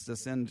text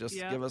us in,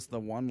 give us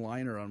the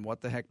one-liner on what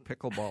the heck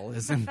pickleball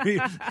is, and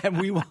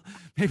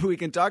maybe we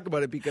can talk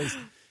about it because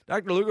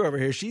Dr. Luger over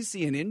here, she's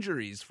seeing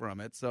injuries from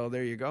it. So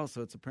there you go.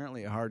 So it's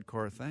apparently a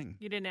hardcore thing.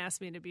 You didn't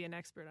ask me to be an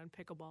expert on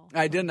pickleball.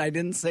 I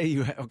didn't say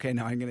you. Okay,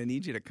 now I'm going to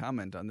need you to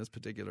comment on this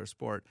particular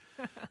sport.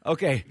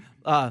 Okay,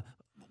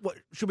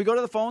 should we go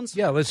to the phones?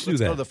 Yeah, let's do that.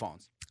 Let's go to the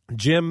phones.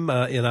 Jim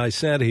in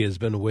Isanti has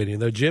been waiting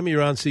there. Jim,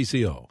 you're on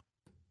CCO.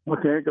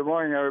 Okay, good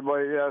morning,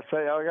 everybody. I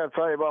got to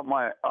tell you about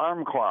my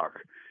arm clock.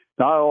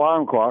 Not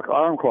alarm clock,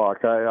 arm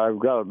clock. I've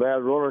got a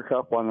bad rotor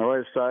cuff on the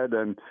right side,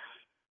 and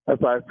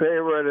if I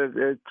favor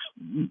it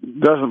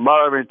doesn't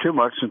bother me too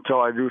much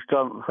until I do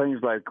some things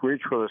like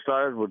reach for the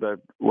stars with that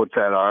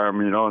arm,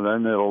 and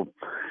then it'll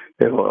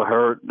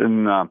hurt.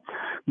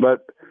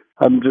 But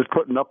I'm just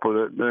putting up with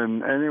it.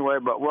 And anyway,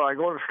 but when I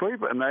go to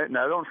sleep at night, and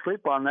I don't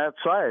sleep on that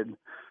side,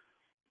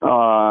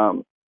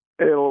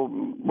 it'll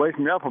wake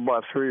me up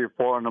about 3 or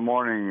 4 in the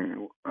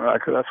morning.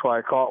 That's why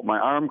I call it my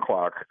arm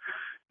clock.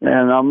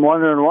 And I'm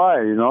wondering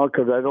why,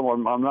 because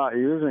I'm not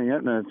using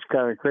it, and it's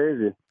kind of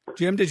crazy.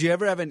 Jim, did you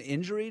ever have an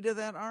injury to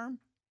that arm?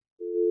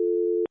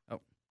 Oh,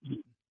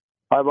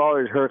 I've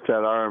always hurt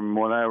that arm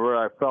whenever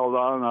I fell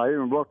down. I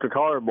even broke the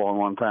collarbone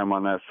one time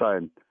on that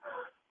side.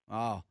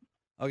 Oh,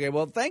 okay.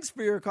 Well, thanks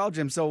for your call,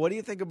 Jim. So, what do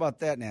you think about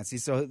that, Nancy?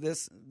 So,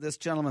 this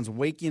gentleman's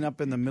waking up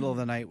in the middle of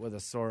the night with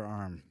a sore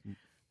arm.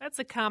 That's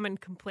a common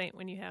complaint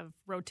when you have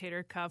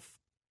rotator cuff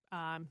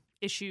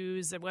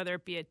issues, whether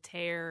it be a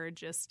tear or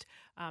just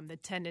the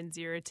tendons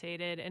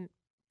irritated. And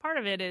part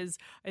of it is,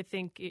 I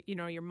think,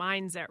 your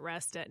mind's at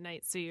rest at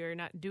night, so you're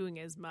not doing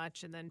as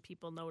much, and then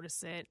people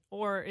notice it.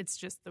 Or it's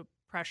just the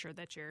pressure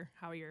that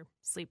how you're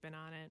sleeping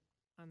on it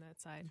on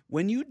that side.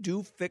 When you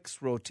do fix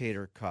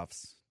rotator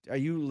cuffs, are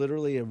you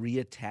literally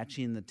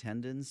reattaching the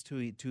tendons to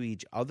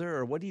each other,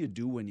 or what do you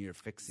do when you're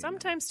fixing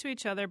Sometimes to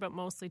each other, but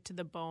mostly to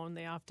the bone.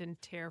 They often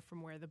tear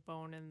from where the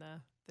bone and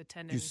the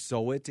tendon. You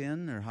sew it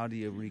in, or how do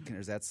you or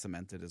is that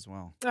cemented as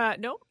well?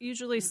 No,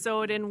 usually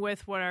sew it in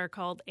with what are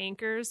called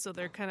anchors. So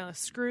they're kind of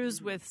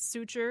screws with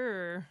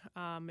suture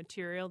or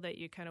material that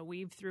you kind of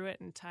weave through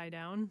it and tie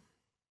down.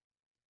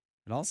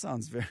 It all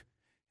sounds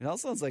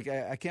like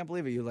I can't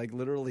believe it. You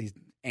literally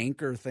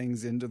anchor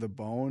things into the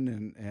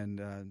bone, and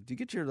do you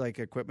get your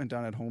equipment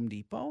down at Home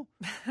Depot?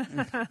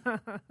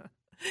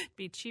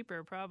 Be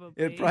cheaper,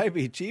 probably. It'd probably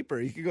be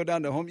cheaper. You could go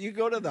down to Home. You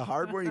go to the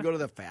hardware. You go to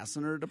the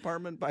fastener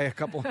department.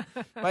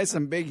 Buy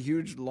some big,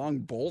 huge, long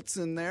bolts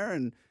in there,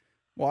 and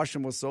wash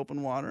them with soap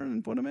and water,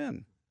 and put them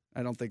in.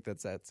 I don't think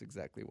that's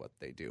exactly what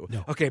they do.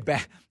 No. Okay,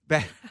 back.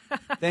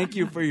 Thank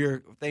you for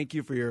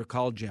your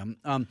call, Jim.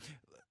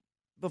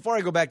 before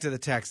I go back to the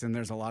text, and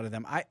there's a lot of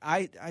them,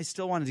 I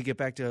still wanted to get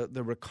back to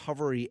the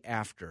recovery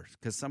after,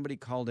 because somebody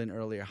called in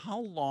earlier. How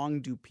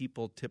long do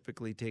people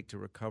typically take to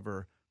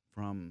recover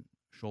from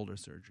shoulder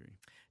surgery?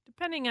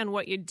 Depending on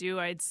what you do,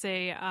 I'd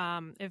say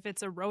if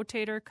it's a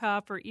rotator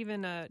cuff or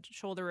even a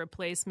shoulder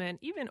replacement,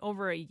 even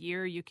over a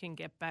year you can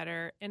get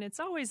better. And it's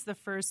always the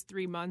first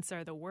 3 months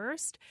are the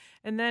worst.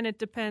 And then it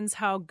depends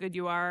how good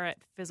you are at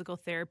physical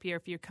therapy or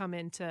if you come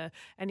into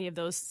any of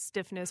those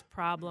stiffness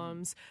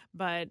problems.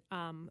 But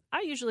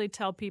I usually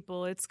tell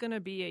people it's going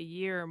to be a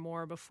year or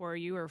more before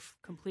you are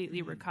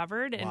completely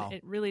recovered. And Wow.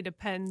 it really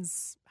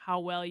depends how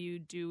well you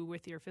do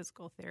with your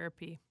physical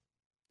therapy.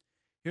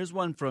 Here's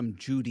one from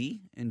Judy,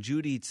 and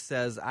Judy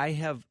says, I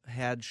have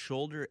had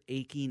shoulder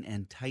aching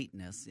and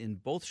tightness in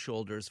both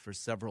shoulders for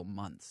several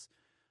months.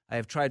 I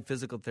have tried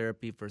physical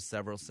therapy for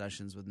several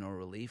sessions with no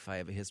relief. I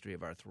have a history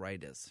of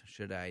arthritis.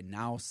 Should I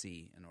now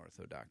see an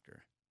ortho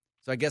doctor?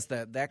 So I guess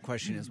that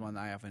question is one that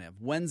I often have.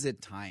 When's it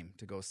time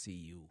to go see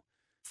you?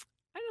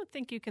 I don't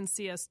think you can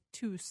see us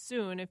too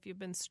soon. If you've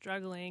been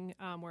struggling,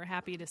 we're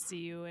happy to see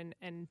you, and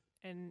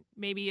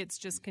maybe it's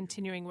just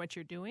continuing what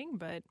you're doing,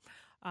 but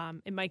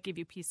it might give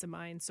you peace of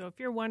mind. So if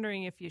you're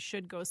wondering if you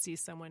should go see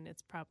someone,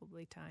 it's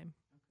probably time.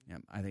 Yeah,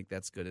 I think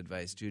that's good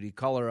advice, Judy.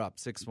 Call her up,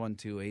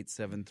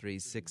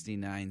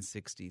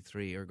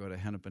 612-873-6963, or go to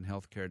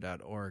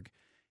hennepinhealthcare.org,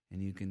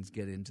 and you can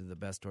get into the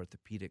best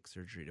orthopedic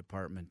surgery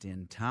department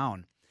in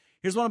town.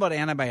 Here's one about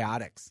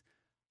antibiotics.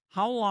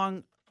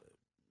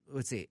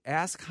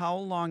 Ask how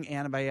long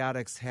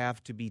antibiotics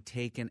have to be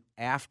taken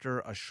after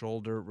a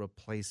shoulder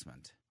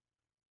replacement.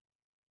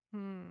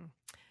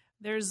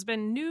 There's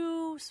been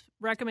new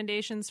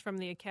recommendations from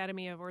the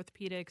Academy of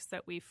Orthopedics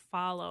that we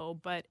follow,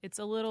 but it's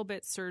a little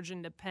bit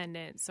surgeon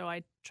dependent. So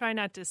I try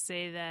not to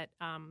say that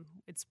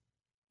it's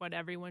what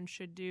everyone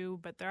should do,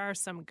 but there are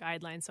some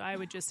guidelines. So I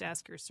would just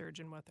ask your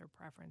surgeon what their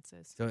preference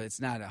is. So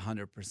it's not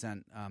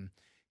 100%.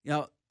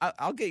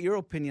 I'll get your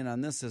opinion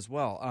on this as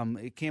well.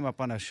 It came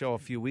up on a show a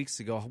few weeks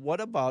ago. What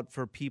about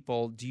for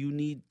people? Do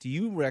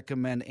you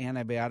recommend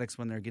antibiotics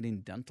when they're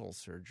getting dental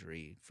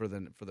surgery for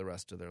the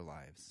rest of their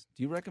lives?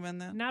 Do you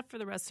recommend that? Not for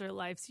the rest of their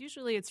lives.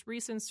 Usually, it's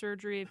recent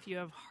surgery if you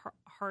have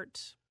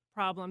heart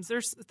problems.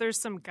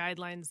 There's some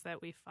guidelines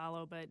that we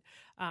follow, but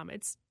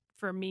it's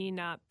for me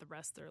not the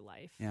rest of their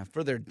life. Yeah,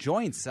 for their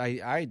joints,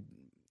 I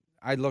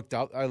looked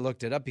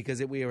it up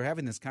because we were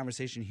having this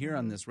conversation here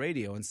on this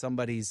radio, and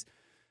somebody's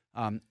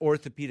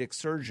orthopedic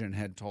surgeon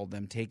had told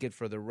them take it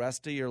for the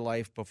rest of your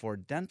life before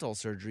dental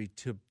surgery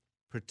to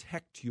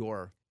protect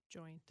your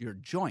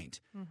joint.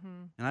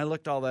 Mm-hmm. And I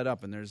looked all that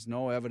up, and there's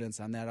no evidence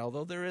on that,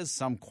 although there is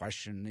some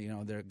question.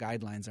 Their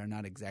guidelines are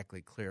not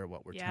exactly clear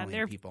what we're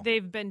telling people.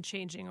 They've been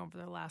changing over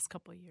the last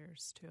couple of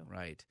years, too.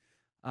 Right.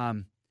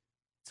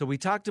 So we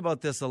talked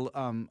about this a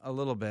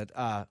little bit,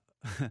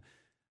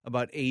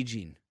 about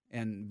aging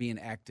and being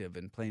active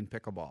and playing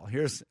pickleball.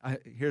 Here's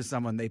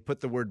someone, they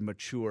put the word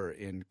mature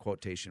in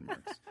quotation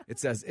marks. It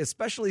says,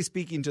 especially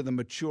speaking to the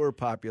mature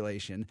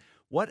population,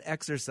 what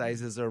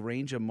exercises or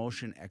range of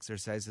motion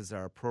exercises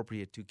are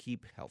appropriate to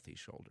keep healthy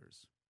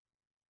shoulders?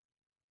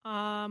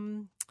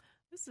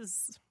 This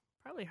is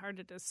probably hard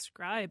to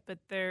describe, but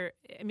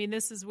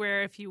this is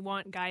where if you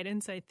want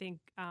guidance, I think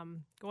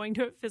going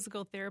to a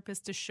physical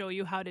therapist to show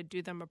you how to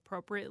do them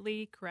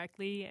appropriately,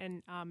 correctly,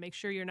 and make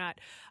sure you're not.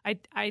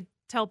 I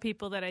tell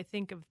people that I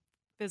think of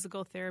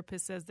physical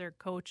therapists as their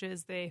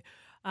coaches. They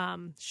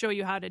show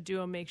you how to do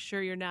them, make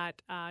sure you're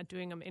not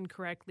doing them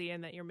incorrectly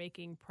and that you're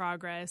making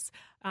progress.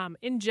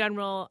 In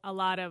general, a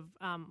lot of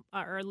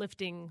are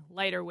lifting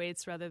lighter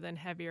weights rather than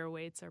heavier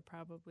weights are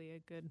probably a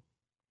good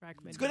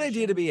recommendation. It's a good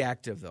idea to be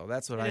active, though.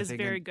 That's what I think. It is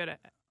very good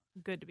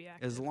to be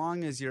active. As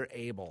long as you're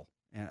able.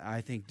 And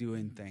I think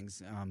doing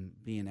things,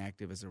 being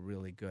active is a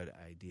really good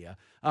idea.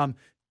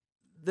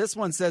 This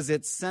one says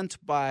it's sent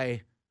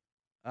by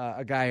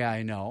a guy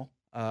I know,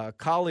 a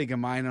colleague of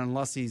mine,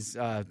 unless he's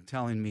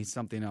telling me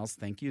something else.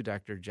 Thank you,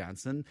 Dr.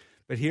 Johnson.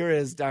 But here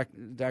is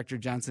Dr.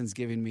 Johnson's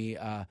giving me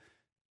an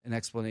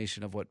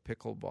explanation of what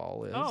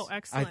pickleball is. Oh,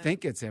 excellent. I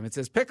think it's him. It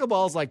says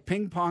pickleball is like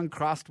ping pong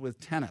crossed with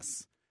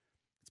tennis.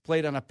 It's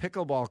played on a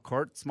pickleball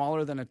court,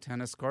 smaller than a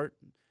tennis court.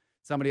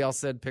 Somebody else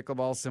said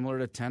pickleball similar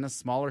to tennis,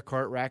 smaller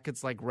court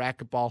rackets like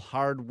racquetball,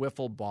 hard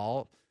wiffle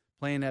ball,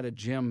 playing at a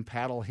gym,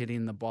 paddle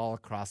hitting the ball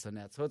across the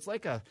net. So it's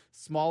like a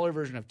smaller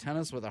version of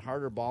tennis with a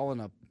harder ball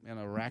and a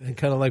racket. And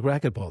kind of like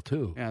racquetball,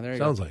 too. Yeah, there you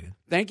Sounds go. like it.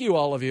 Thank you,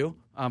 all of you,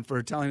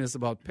 for telling us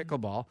about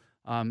pickleball.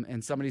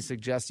 And somebody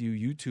suggests you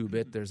YouTube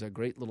it. There's a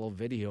great little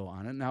video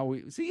on it. Now,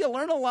 you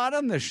learn a lot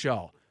on this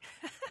show.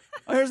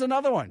 Oh, here's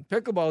another one.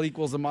 Pickleball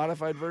equals a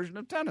modified version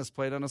of tennis,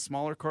 played on a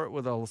smaller court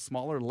with a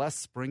smaller, less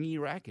springy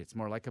racket. It's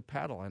more like a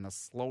paddle and a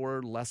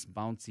slower, less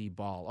bouncy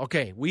ball.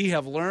 Okay, we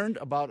have learned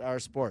about our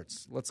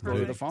sports. Let's go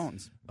to the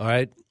phones. All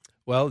right.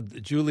 Well,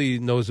 Julie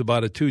knows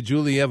about it, too.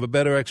 Julie, you have a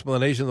better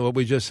explanation than what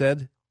we just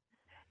said?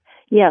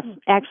 Yes.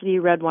 Actually,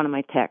 you read one of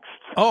my texts.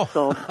 Oh.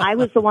 So I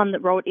was the one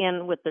that wrote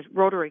in with the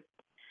rotary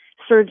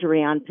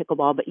surgery on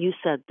pickleball, but you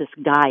said this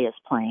guy is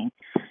playing.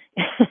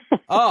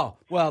 Oh,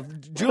 well,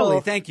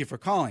 Julie, thank you for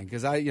calling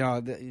because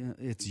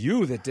it's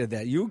you that did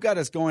that. You got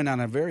us going on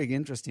a very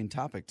interesting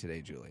topic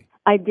today, Julie.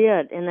 I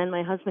did. And then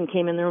my husband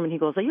came in the room and he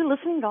goes, "Are you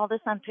listening to all this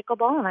on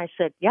pickleball?" And I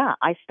said, "Yeah,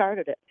 I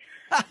started it."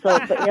 So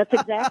but that's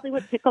exactly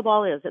what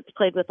pickleball is. It's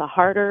played with a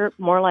harder,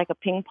 more like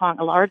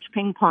a large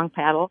ping pong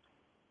paddle,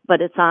 but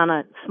it's on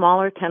a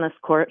smaller tennis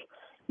court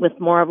with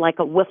more of like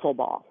a wiffle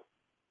ball.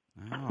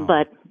 Oh.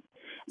 But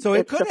so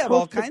it could have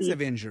all kinds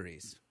of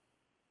injuries.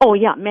 Oh,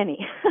 yeah,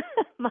 many.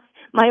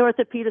 My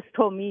orthopedist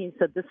told me, he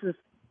said, this has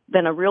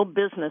been a real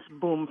business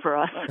boom for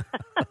us.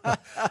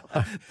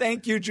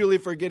 Thank you, Julie,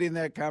 for getting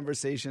that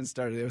conversation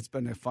started. It's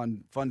been a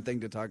fun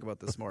thing to talk about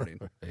this morning.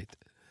 Right.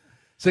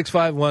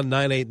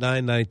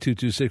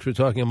 651-989-9226. We're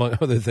talking, among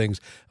other things,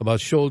 about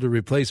shoulder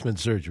replacement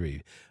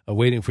surgery.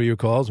 Waiting for your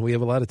calls. We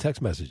have a lot of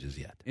text messages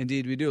yet.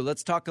 Indeed, we do.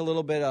 Let's talk a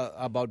little bit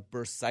about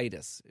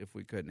bursitis, if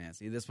we could,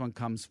 Nancy. This one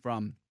comes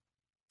from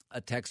a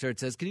texter.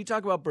 It says, can you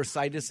talk about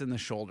bursitis in the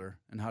shoulder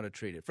and how to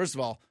treat it? First of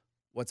all,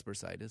 what's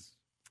bursitis?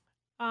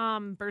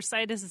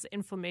 Bursitis is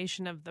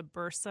inflammation of the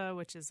bursa,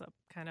 which is a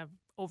kind of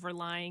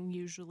overlying,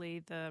 usually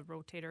the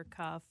rotator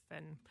cuff,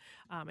 and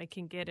it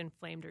can get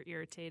inflamed or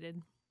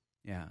irritated.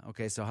 Yeah.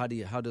 Okay. So how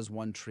does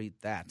one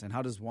treat that, and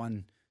how does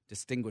one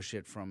distinguish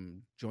it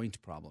from joint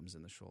problems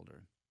in the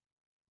shoulder?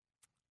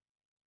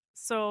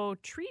 So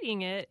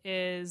treating it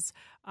is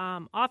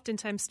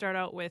oftentimes start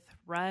out with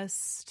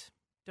rest.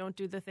 Don't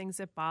do the things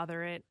that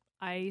bother it.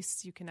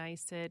 Ice, you can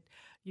ice it.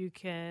 You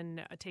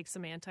can take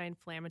some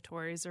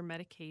anti-inflammatories or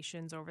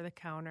medications over the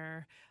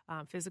counter.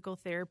 Physical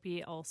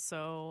therapy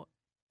also,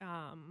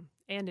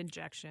 and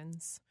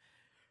injections.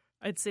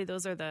 I'd say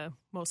those are the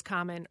most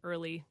common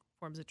early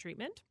forms of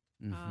treatment.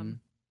 Mm-hmm.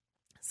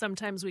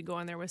 Sometimes we go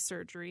in there with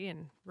surgery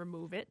and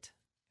remove it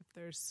if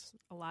there's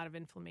a lot of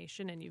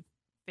inflammation and you've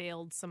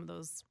failed some of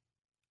those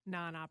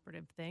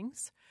non-operative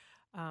things.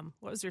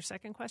 What was your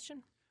second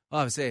question?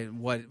 Well, I was saying,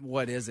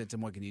 what is it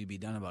and what can be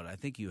done about it? I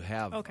think you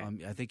have. Okay.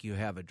 I think you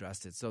have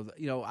addressed it. So,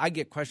 I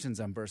get questions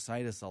on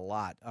bursitis a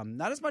lot.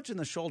 Not as much in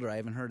the shoulder. I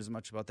haven't heard as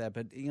much about that.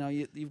 But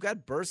you've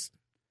got bursas,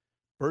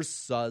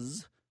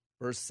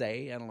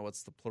 bursae. I don't know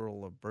what's the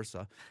plural of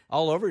bursa.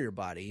 All over your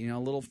body.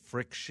 Little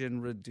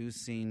friction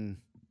reducing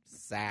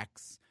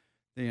sacs.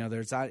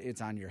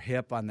 It's on your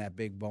hip, on that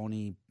big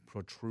bony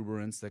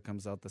protuberance that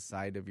comes out the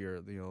side of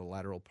your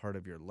lateral part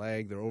of your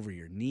leg. They're over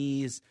your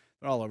knees.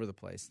 They're all over the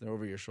place. They're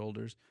over your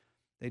shoulders.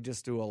 They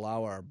just do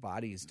allow our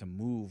bodies to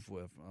move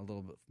with a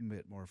little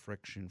bit more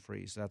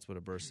friction-free. So that's what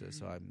a bursa is.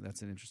 So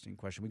that's an interesting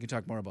question. We can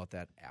talk more about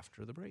that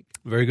after the break.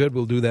 Very good.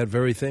 We'll do that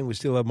very thing. We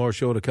still have more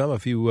show to come.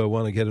 If you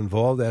want to get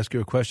involved, ask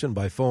your question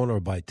by phone or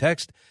by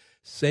text.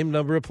 Same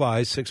number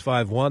applies,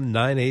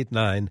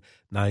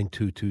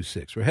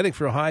 651-989-9226. We're heading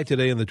for a high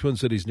today in the Twin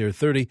Cities near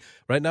 30.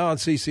 Right now on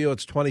CCO,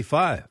 it's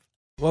 25.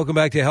 Welcome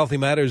back to Healthy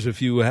Matters.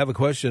 If you have a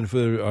question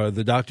for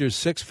the doctors,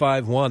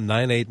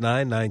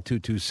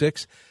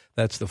 651-989-9226.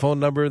 That's the phone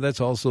number.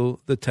 That's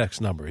also the text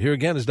number. Here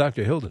again is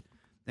Dr. Hilden.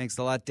 Thanks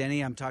a lot,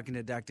 Denny. I'm talking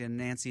to Dr.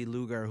 Nancy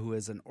Lugar, who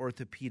is an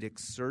orthopedic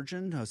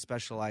surgeon who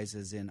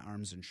specializes in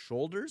arms and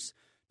shoulders.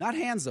 Not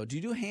hands, though. Do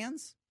you do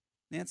hands?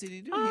 Nancy, do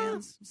you do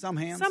hands? Some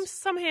hands?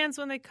 Some hands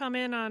when they come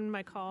in on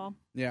my call.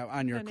 Yeah,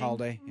 on your call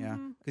day, yeah.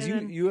 Because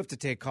you have to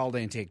take call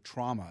day and take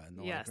trauma and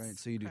the like, right?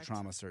 So you do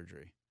trauma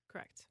surgery.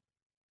 Correct.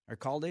 Are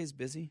call days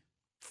busy?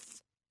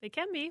 They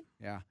can be.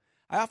 Yeah.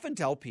 I often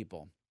tell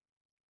people,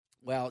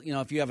 well,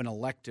 if you have an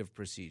elective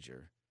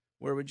procedure,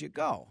 where would you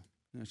go?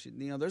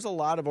 There's a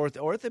lot of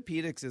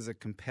orthopedics is a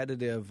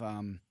competitive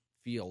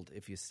field,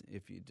 if you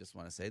just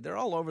want to say. They're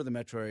all over the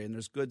metro area, and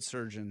there's good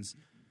surgeons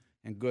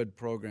and good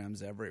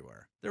programs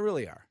everywhere. There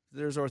really are.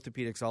 There's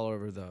orthopedics all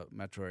over the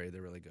metro area.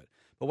 They're really good.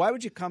 But why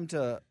would you come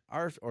to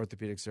our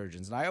orthopedic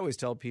surgeons? And I always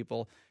tell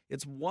people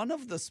it's one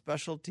of the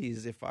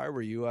specialties. If I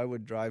were you, I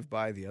would drive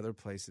by the other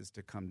places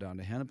to come down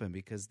to Hennepin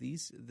because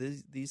these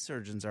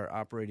surgeons are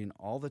operating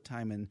all the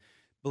time. And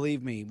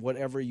believe me,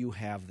 whatever you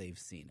have, they've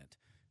seen it.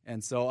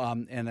 And so,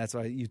 and that's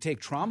why you take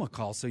trauma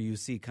calls. So you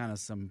see kind of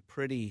some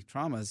pretty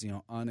traumas,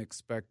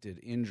 unexpected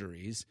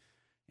injuries.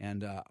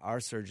 And our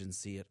surgeons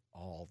see it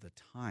all the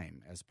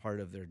time as part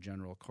of their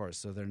general course.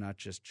 So they're not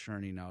just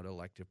churning out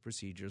elective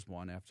procedures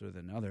one after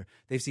another.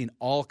 They've seen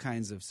all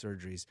kinds of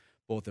surgeries,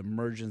 both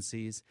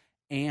emergencies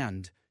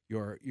and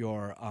your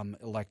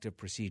elective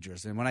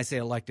procedures. And when I say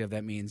elective,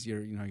 that means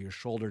your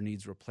shoulder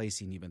needs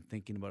replacing. You've been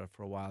thinking about it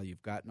for a while.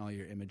 You've gotten all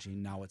your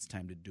imaging. Now it's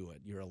time to do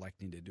it. You're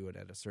electing to do it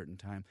at a certain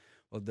time.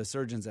 Well, the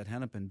surgeons at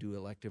Hennepin do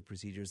elective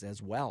procedures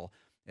as well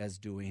as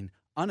doing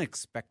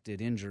unexpected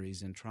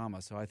injuries and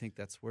trauma. So I think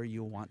that's where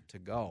you want to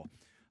go.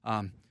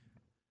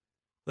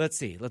 Let's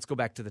see. Let's go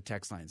back to the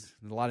text lines.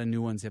 A lot of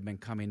new ones have been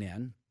coming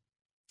in.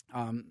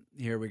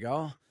 Here we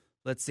go.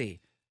 Let's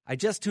see. I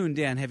just tuned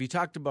in. Have you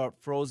talked about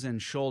frozen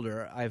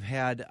shoulder? I've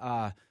had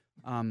the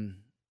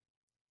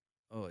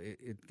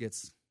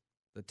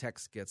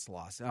text gets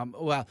lost.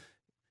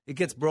 It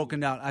gets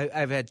broken down.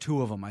 I've had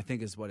two of them, I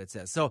think is what it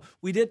says. So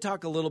we did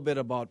talk a little bit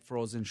about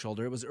frozen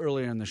shoulder. It was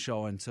earlier in the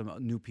show, and some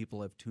new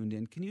people have tuned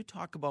in. Can you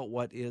talk about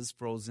what is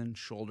frozen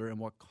shoulder and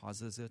what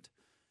causes it?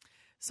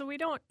 So we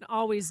don't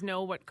always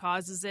know what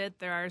causes it.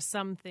 There are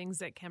some things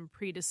that can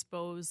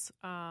predispose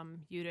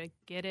you to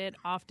get it.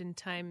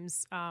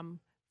 Oftentimes,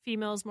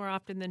 females more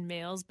often than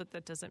males, but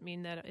that doesn't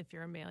mean that if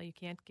you're a male, you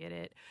can't get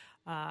it.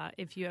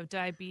 If you have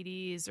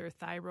diabetes or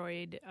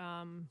thyroid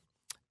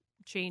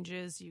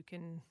changes, you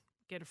can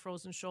get a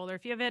frozen shoulder.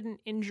 If you have had an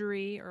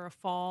injury or a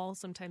fall,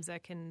 sometimes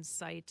that can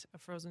cite a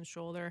frozen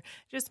shoulder.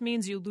 It just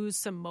means you lose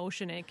some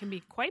motion, and it can be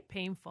quite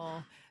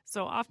painful.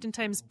 So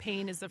oftentimes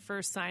pain is the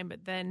first sign,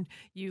 but then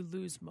you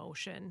lose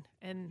motion,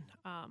 and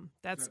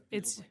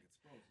it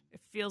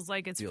feels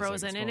like it's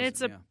frozen, and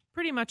it's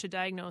pretty much a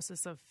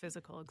diagnosis of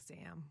physical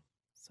exam.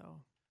 So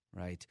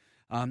right.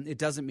 It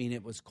doesn't mean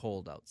it was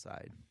cold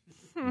outside.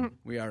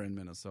 We are in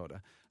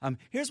Minnesota.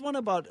 Here's one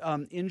about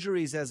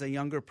injuries as a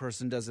younger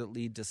person. Does it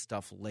lead to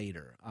stuff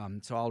later?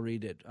 So I'll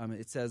read it.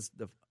 It says,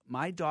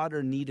 my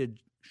daughter needed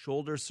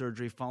shoulder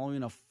surgery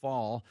following a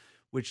fall,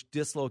 which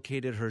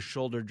dislocated her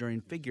shoulder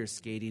during figure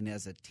skating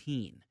as a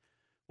teen.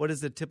 What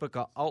is the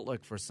typical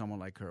outlook for someone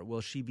like her?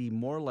 Will she be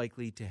more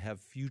likely to have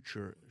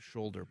future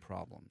shoulder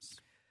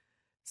problems?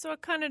 So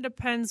it kind of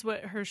depends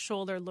what her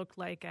shoulder looked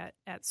like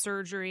at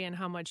surgery and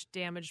how much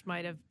damage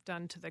might have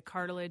done to the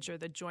cartilage or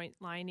the joint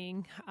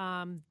lining.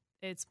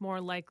 It's more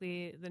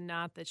likely than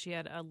not that she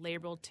had a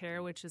labral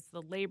tear, which is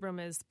the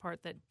labrum is the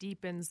part that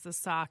deepens the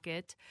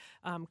socket,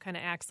 kind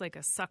of acts like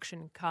a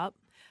suction cup.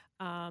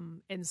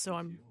 And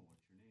so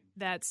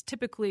that's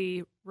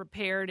typically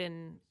repaired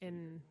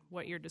in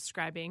what you're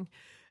describing.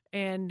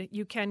 And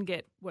you can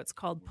get what's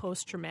called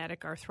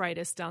post-traumatic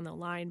arthritis down the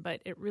line, but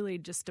it really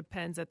just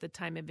depends at the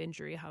time of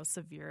injury how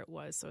severe it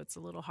was, so it's a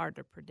little hard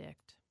to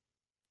predict.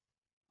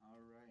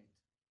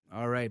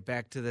 All right,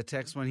 back to the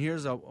text one.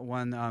 Here's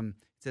one.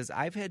 It says,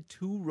 I've had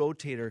 2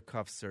 rotator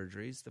cuff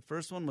surgeries. The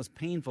first one was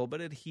painful,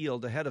 but it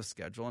healed ahead of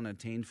schedule and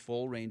attained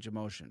full range of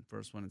motion.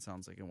 First one, it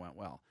sounds like it went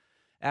well.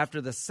 After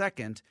the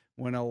second,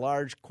 when a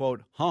large,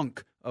 quote,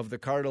 hunk of the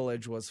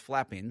cartilage was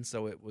flapping,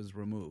 so it was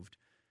removed.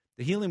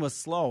 The healing was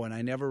slow, and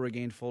I never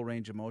regained full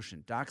range of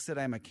motion. Doc said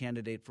I'm a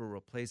candidate for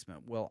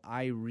replacement. Will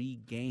I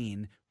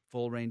regain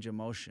full range of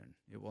motion?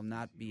 It will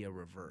not be a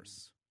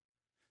reverse.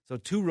 So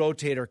 2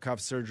 rotator cuff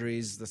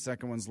surgeries, the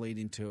second one's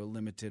leading to a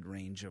limited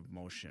range of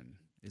motion.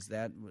 Is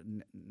that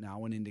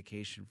now an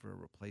indication for a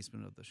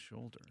replacement of the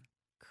shoulder?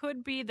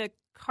 Could be. The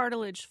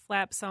cartilage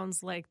flap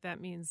sounds like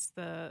that means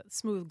the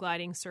smooth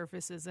gliding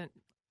surface isn't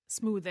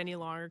smooth any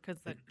longer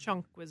because the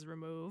chunk was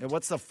removed. And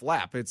what's the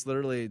flap? It's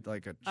literally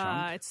like a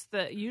chunk? It's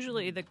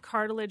usually the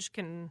cartilage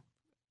can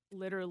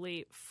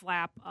literally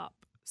flap up.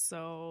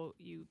 So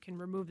you can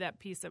remove that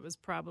piece that was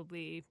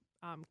probably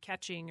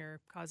catching or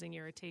causing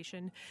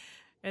irritation.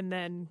 And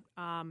then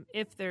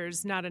if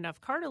there's not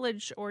enough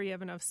cartilage or you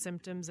have enough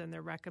symptoms and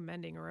they're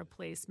recommending a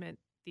replacement,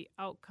 the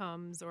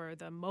outcomes or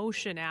the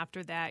motion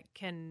after that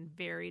can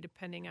vary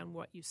depending on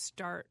what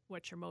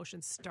your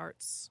motion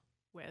starts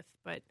with.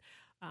 But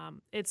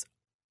it's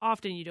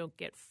often you don't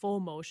get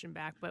full motion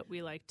back, but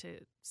we like to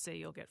say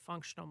you'll get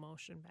functional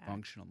motion back.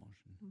 Functional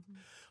motion. Mm-hmm.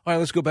 All right,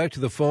 let's go back to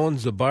the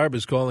phones. Barb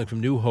is calling from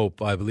New Hope,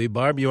 I believe.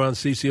 Barb, you're on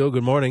CCO.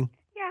 Good morning.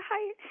 Yeah,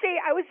 hi. Say,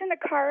 I was in a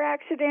car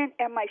accident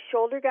and my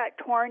shoulder got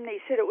torn. They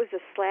said it was a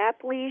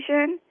slap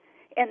lesion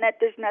and that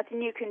there's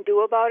nothing you can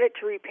do about it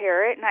to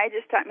repair it. And I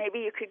just thought maybe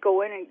you could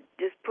go in and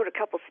just put a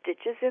couple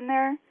stitches in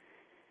there.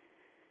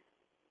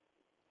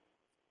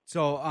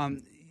 So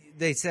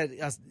they said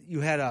you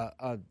had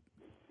a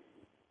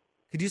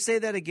could you say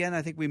that again?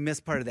 I think we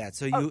missed part of that.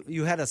 So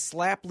you had a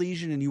slap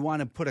lesion and you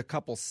want to put a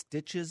couple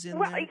stitches in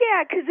there?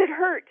 Yeah, because it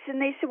hurts.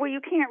 And they said, well, you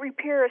can't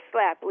repair a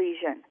slap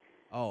lesion.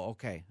 Oh,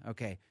 okay.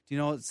 Do you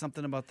know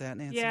something about that,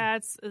 Nancy? Yeah,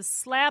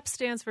 SLAP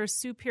stands for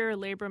superior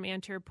labrum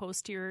anterior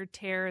posterior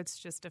tear. It's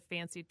just a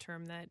fancy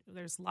term that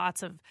there's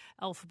lots of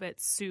alphabet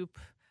soup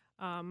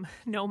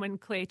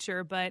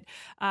nomenclature, but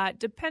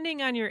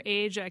depending on your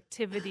age,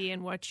 activity,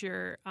 and what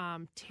your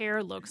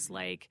tear looks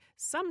like,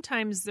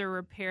 sometimes they're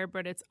repaired,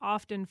 but it's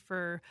often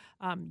for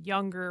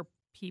younger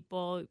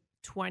people,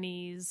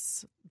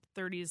 20s,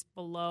 30s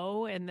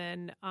below. And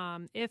then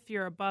if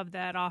you're above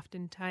that,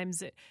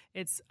 oftentimes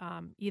it's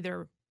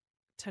either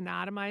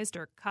tenotomized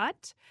or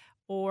cut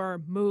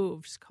or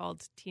moved,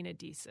 called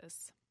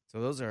tenodesis. So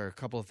those are a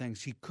couple of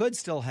things she could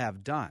still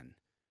have done.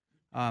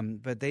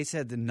 But they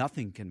said that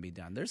nothing can be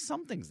done. There's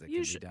some things that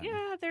can be done. Yeah,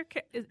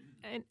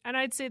 and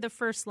I'd say the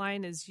first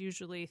line is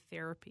usually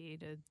therapy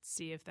to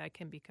see if that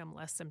can become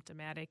less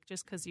symptomatic.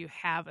 Just because you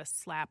have a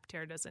slap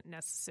tear doesn't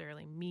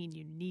necessarily mean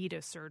you need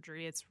a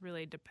surgery. It's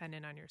really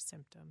dependent on your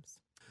symptoms.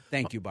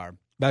 Thank you, Barb.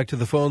 Back to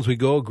the phones we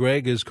go.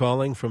 Greg is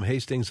calling from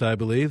Hastings, I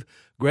believe.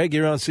 Greg,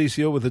 you're on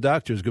CCO with the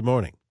doctors. Good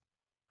morning.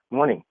 Good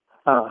morning.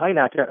 Hi,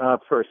 doctor.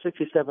 For a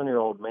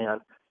 67-year-old man,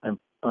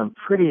 I'm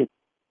pretty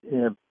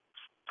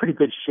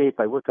good shape.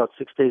 I work out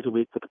 6 days a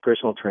week with a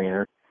personal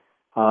trainer,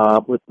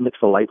 with mix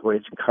of light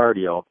weights and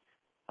cardio.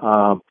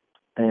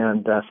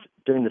 And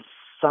during the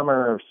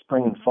summer,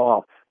 spring, and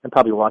fall, I'm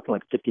probably walking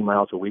like 50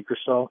 miles a week or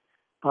so.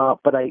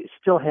 But I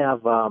still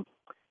have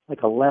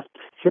like a left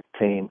hip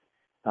pain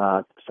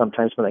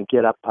sometimes when I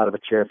get up out of a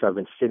chair if I've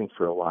been sitting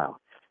for a while.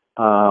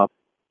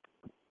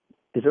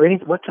 is there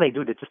anything? What can I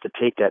do to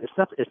take that?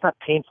 It's not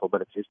painful,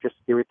 but it's just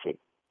irritating.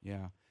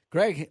 Yeah,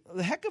 Greg,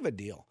 the heck of a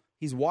deal.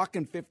 He's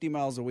walking 50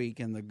 miles a week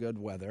in the good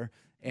weather,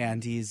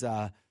 and he's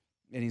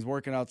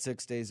working out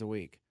 6 days a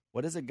week.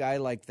 What does a guy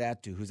like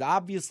that do, who's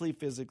obviously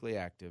physically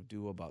active,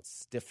 do about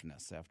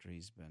stiffness after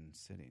he's been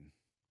sitting?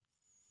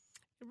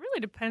 It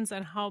really depends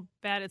on how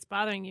bad it's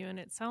bothering you, and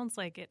it sounds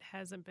like it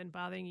hasn't been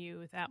bothering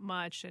you that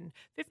much. And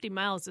 50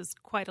 miles is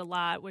quite a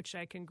lot, which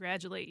I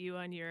congratulate you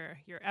on your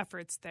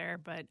efforts there.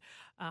 But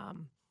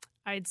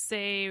I'd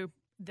say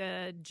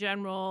the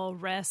general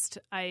rest,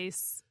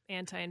 ice,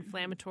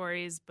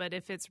 anti-inflammatories. But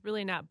if it's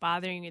really not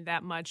bothering you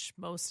that much,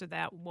 most of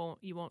that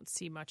you won't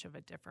see much of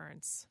a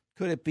difference.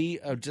 Could it be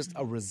just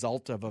a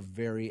result of a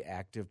very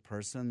active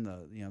person?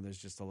 There's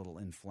just a little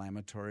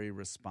inflammatory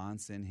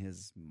response in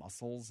his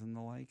muscles and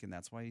the like, and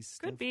that's why he's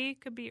stiff?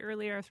 Could be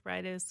early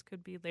arthritis,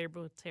 could be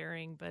labral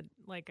tearing, but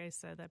like I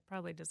said, that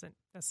probably doesn't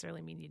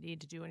necessarily mean you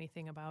need to do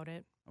anything about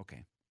it.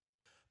 Okay.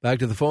 Back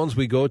to the phones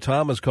we go.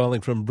 Tom is calling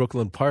from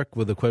Brooklyn Park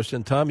with a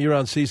question. Tom, you're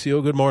on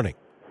CCO. Good morning.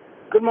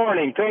 Good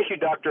morning. Thank you,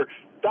 Doctor.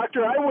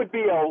 Doctor, I would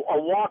be a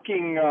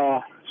walking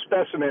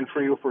specimen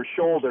for you for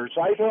shoulders.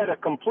 I've had a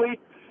complete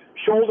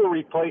shoulder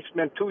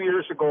replacement 2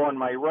 years ago on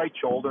my right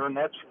shoulder, and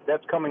that's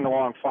coming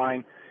along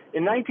fine.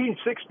 In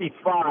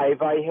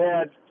 1965, I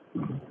had,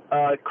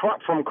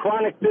 from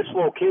chronic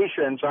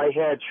dislocations, I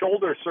had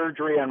shoulder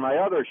surgery on my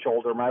other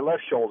shoulder, my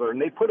left shoulder,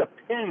 and they put a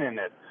pin in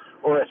it,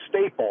 or a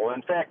staple.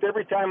 In fact,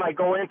 every time I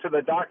go into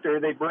the doctor,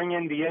 they bring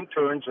in the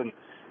interns and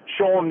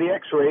show them the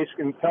x-rays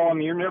and tell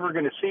them you're never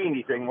going to see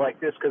anything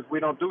like this because we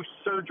don't do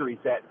surgeries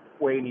that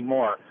way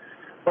anymore.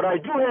 But I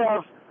do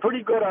have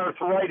pretty good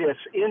arthritis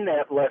in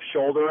that left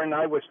shoulder, and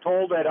I was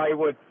told that I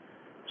would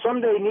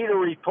someday need a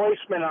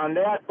replacement on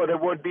that, but it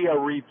would be a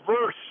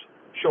reverse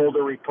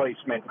shoulder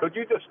replacement. Could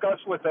you discuss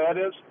what that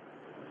is?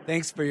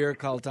 Thanks for your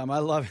call, Tom. I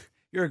love it.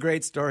 You're a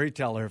great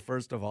storyteller,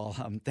 first of all.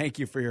 Thank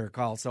you for your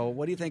call. So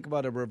what do you think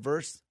about a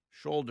reverse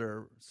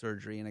shoulder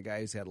surgery in a guy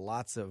who's had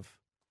lots of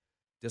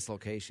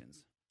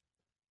dislocations?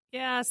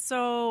 Yeah,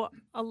 so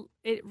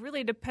it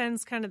really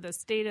depends kind of the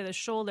state of the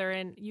shoulder,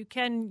 and you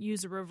can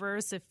use a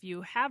reverse if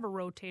you have a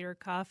rotator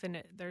cuff,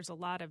 and there's a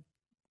lot of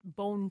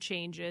bone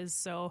changes.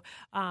 So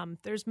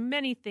there's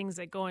many things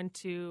that go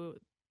into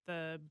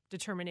the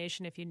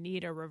determination if you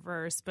need a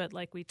reverse. But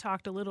like we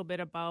talked a little bit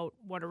about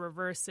what a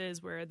reverse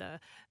is, where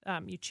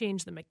you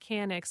change the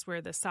mechanics,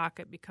 where the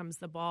socket becomes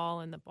the ball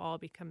and the ball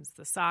becomes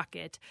the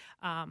socket.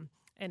 And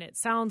it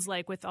sounds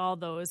like with all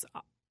those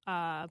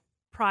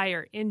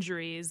prior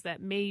injuries that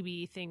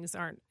maybe things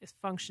aren't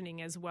functioning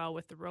as well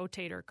with the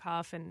rotator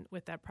cuff, and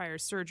with that prior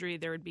surgery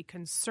there would be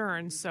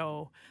concern.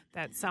 So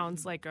that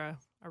sounds like a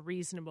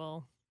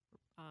reasonable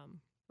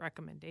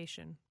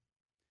recommendation.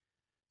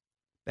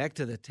 Back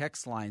to the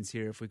text lines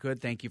here, if we could.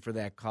 Thank you for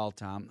that call,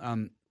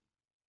 Tom.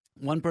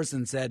 One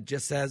person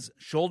says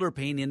shoulder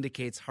pain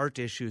indicates heart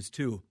issues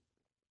too.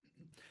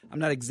 I'm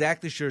not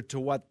exactly sure to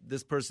what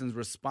this person's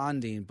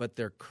responding, but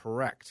they're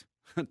correct.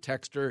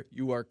 Texter,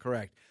 you are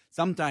correct.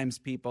 Sometimes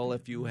people,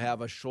 if you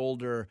have a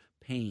shoulder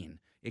pain,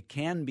 it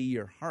can be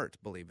your heart,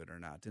 believe it or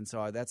not. And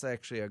so that's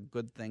actually a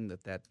good thing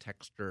that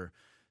texter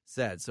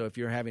said. So if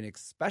you're having,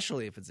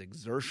 especially if it's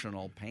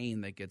exertional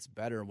pain that gets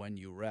better when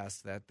you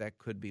rest, that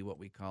could be what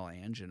we call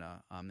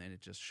angina, and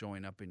it's just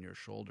showing up in your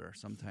shoulder.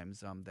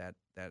 Sometimes that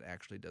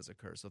actually does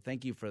occur. So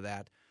thank you for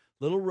that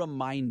little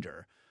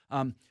reminder.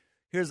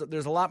 There's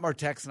a lot more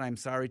text, and I'm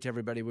sorry to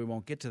everybody we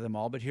won't get to them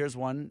all, but here's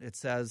one. It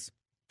says,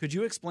 could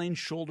you explain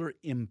shoulder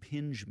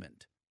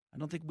impingement? I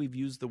don't think we've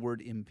used the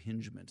word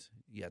impingement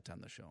yet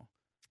on the show.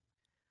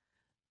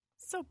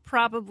 So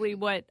probably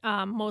what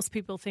most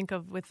people think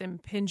of with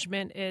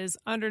impingement is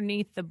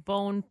underneath the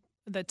bone,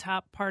 the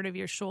top part of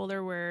your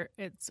shoulder, where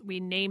we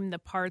name the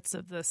parts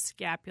of the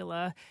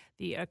scapula.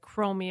 The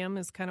acromion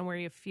is kind of where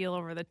you feel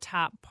over the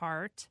top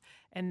part.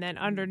 And then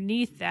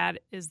underneath that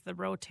is the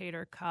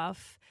rotator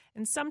cuff.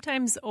 And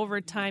sometimes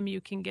over time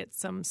you can get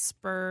some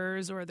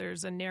spurs, or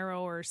there's a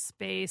narrower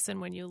space.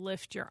 And when you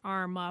lift your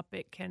arm up,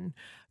 it can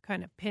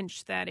kind of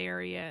pinch that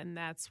area. And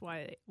that's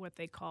what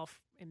they call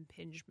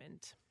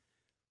impingement.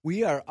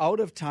 We are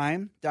out of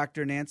time.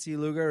 Dr. Nancy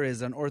Luger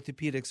is an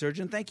orthopedic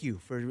surgeon. Thank you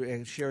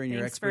for sharing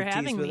your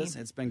expertise with us.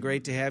 It's been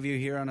great to have you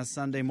here on a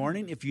Sunday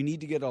morning. If you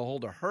need to get a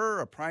hold of her,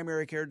 a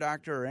primary care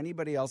doctor, or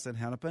anybody else at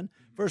Hennepin,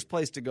 first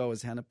place to go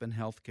is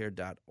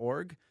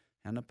hennepinhealthcare.org,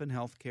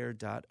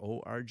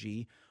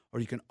 hennepinhealthcare.org, or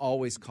you can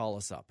always call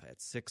us up at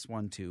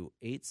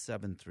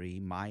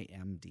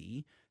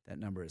 612-873-MyMD. That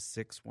number is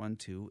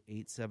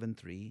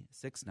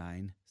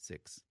 612-873-6963.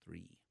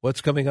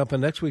 What's coming up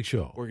on next week's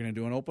show? We're going to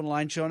do an open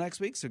line show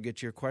next week, so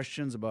get your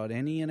questions about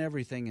any and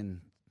everything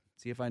and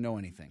see if I know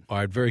anything. All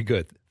right, very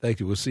good. Thank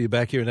you. We'll see you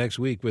back here next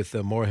week with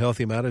more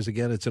Healthy Matters.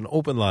 Again, it's an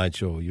open line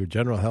show, your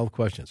general health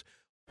questions.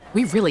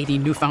 We really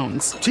need new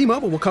phones.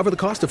 T-Mobile will cover the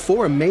cost of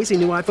 4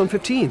 amazing new iPhone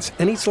 15s,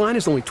 and each line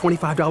is only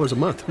 $25 a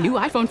month. New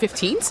iPhone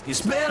 15s?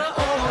 It's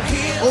better over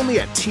here. Only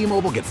at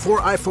T-Mobile, get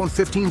 4 iPhone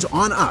 15s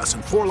on us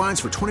and 4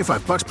 lines for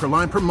 $25 per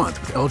line per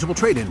month with eligible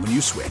trade-in when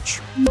you switch.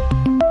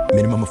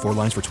 Minimum of 4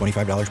 lines for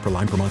 $25 per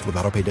line per month with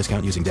autopay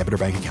discount using debit or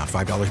bank account.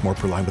 $5 more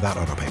per line without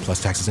autopay,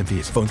 plus taxes and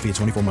fees. Phone fee at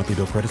 24 monthly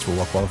bill credits for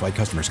well-qualified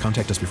customers.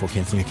 Contact us before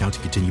canceling account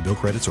to continue bill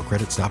credits or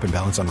credit stop and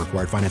balance on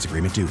required finance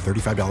agreement due.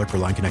 $35 per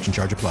line connection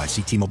charge applies.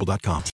 See T-Mobile.com.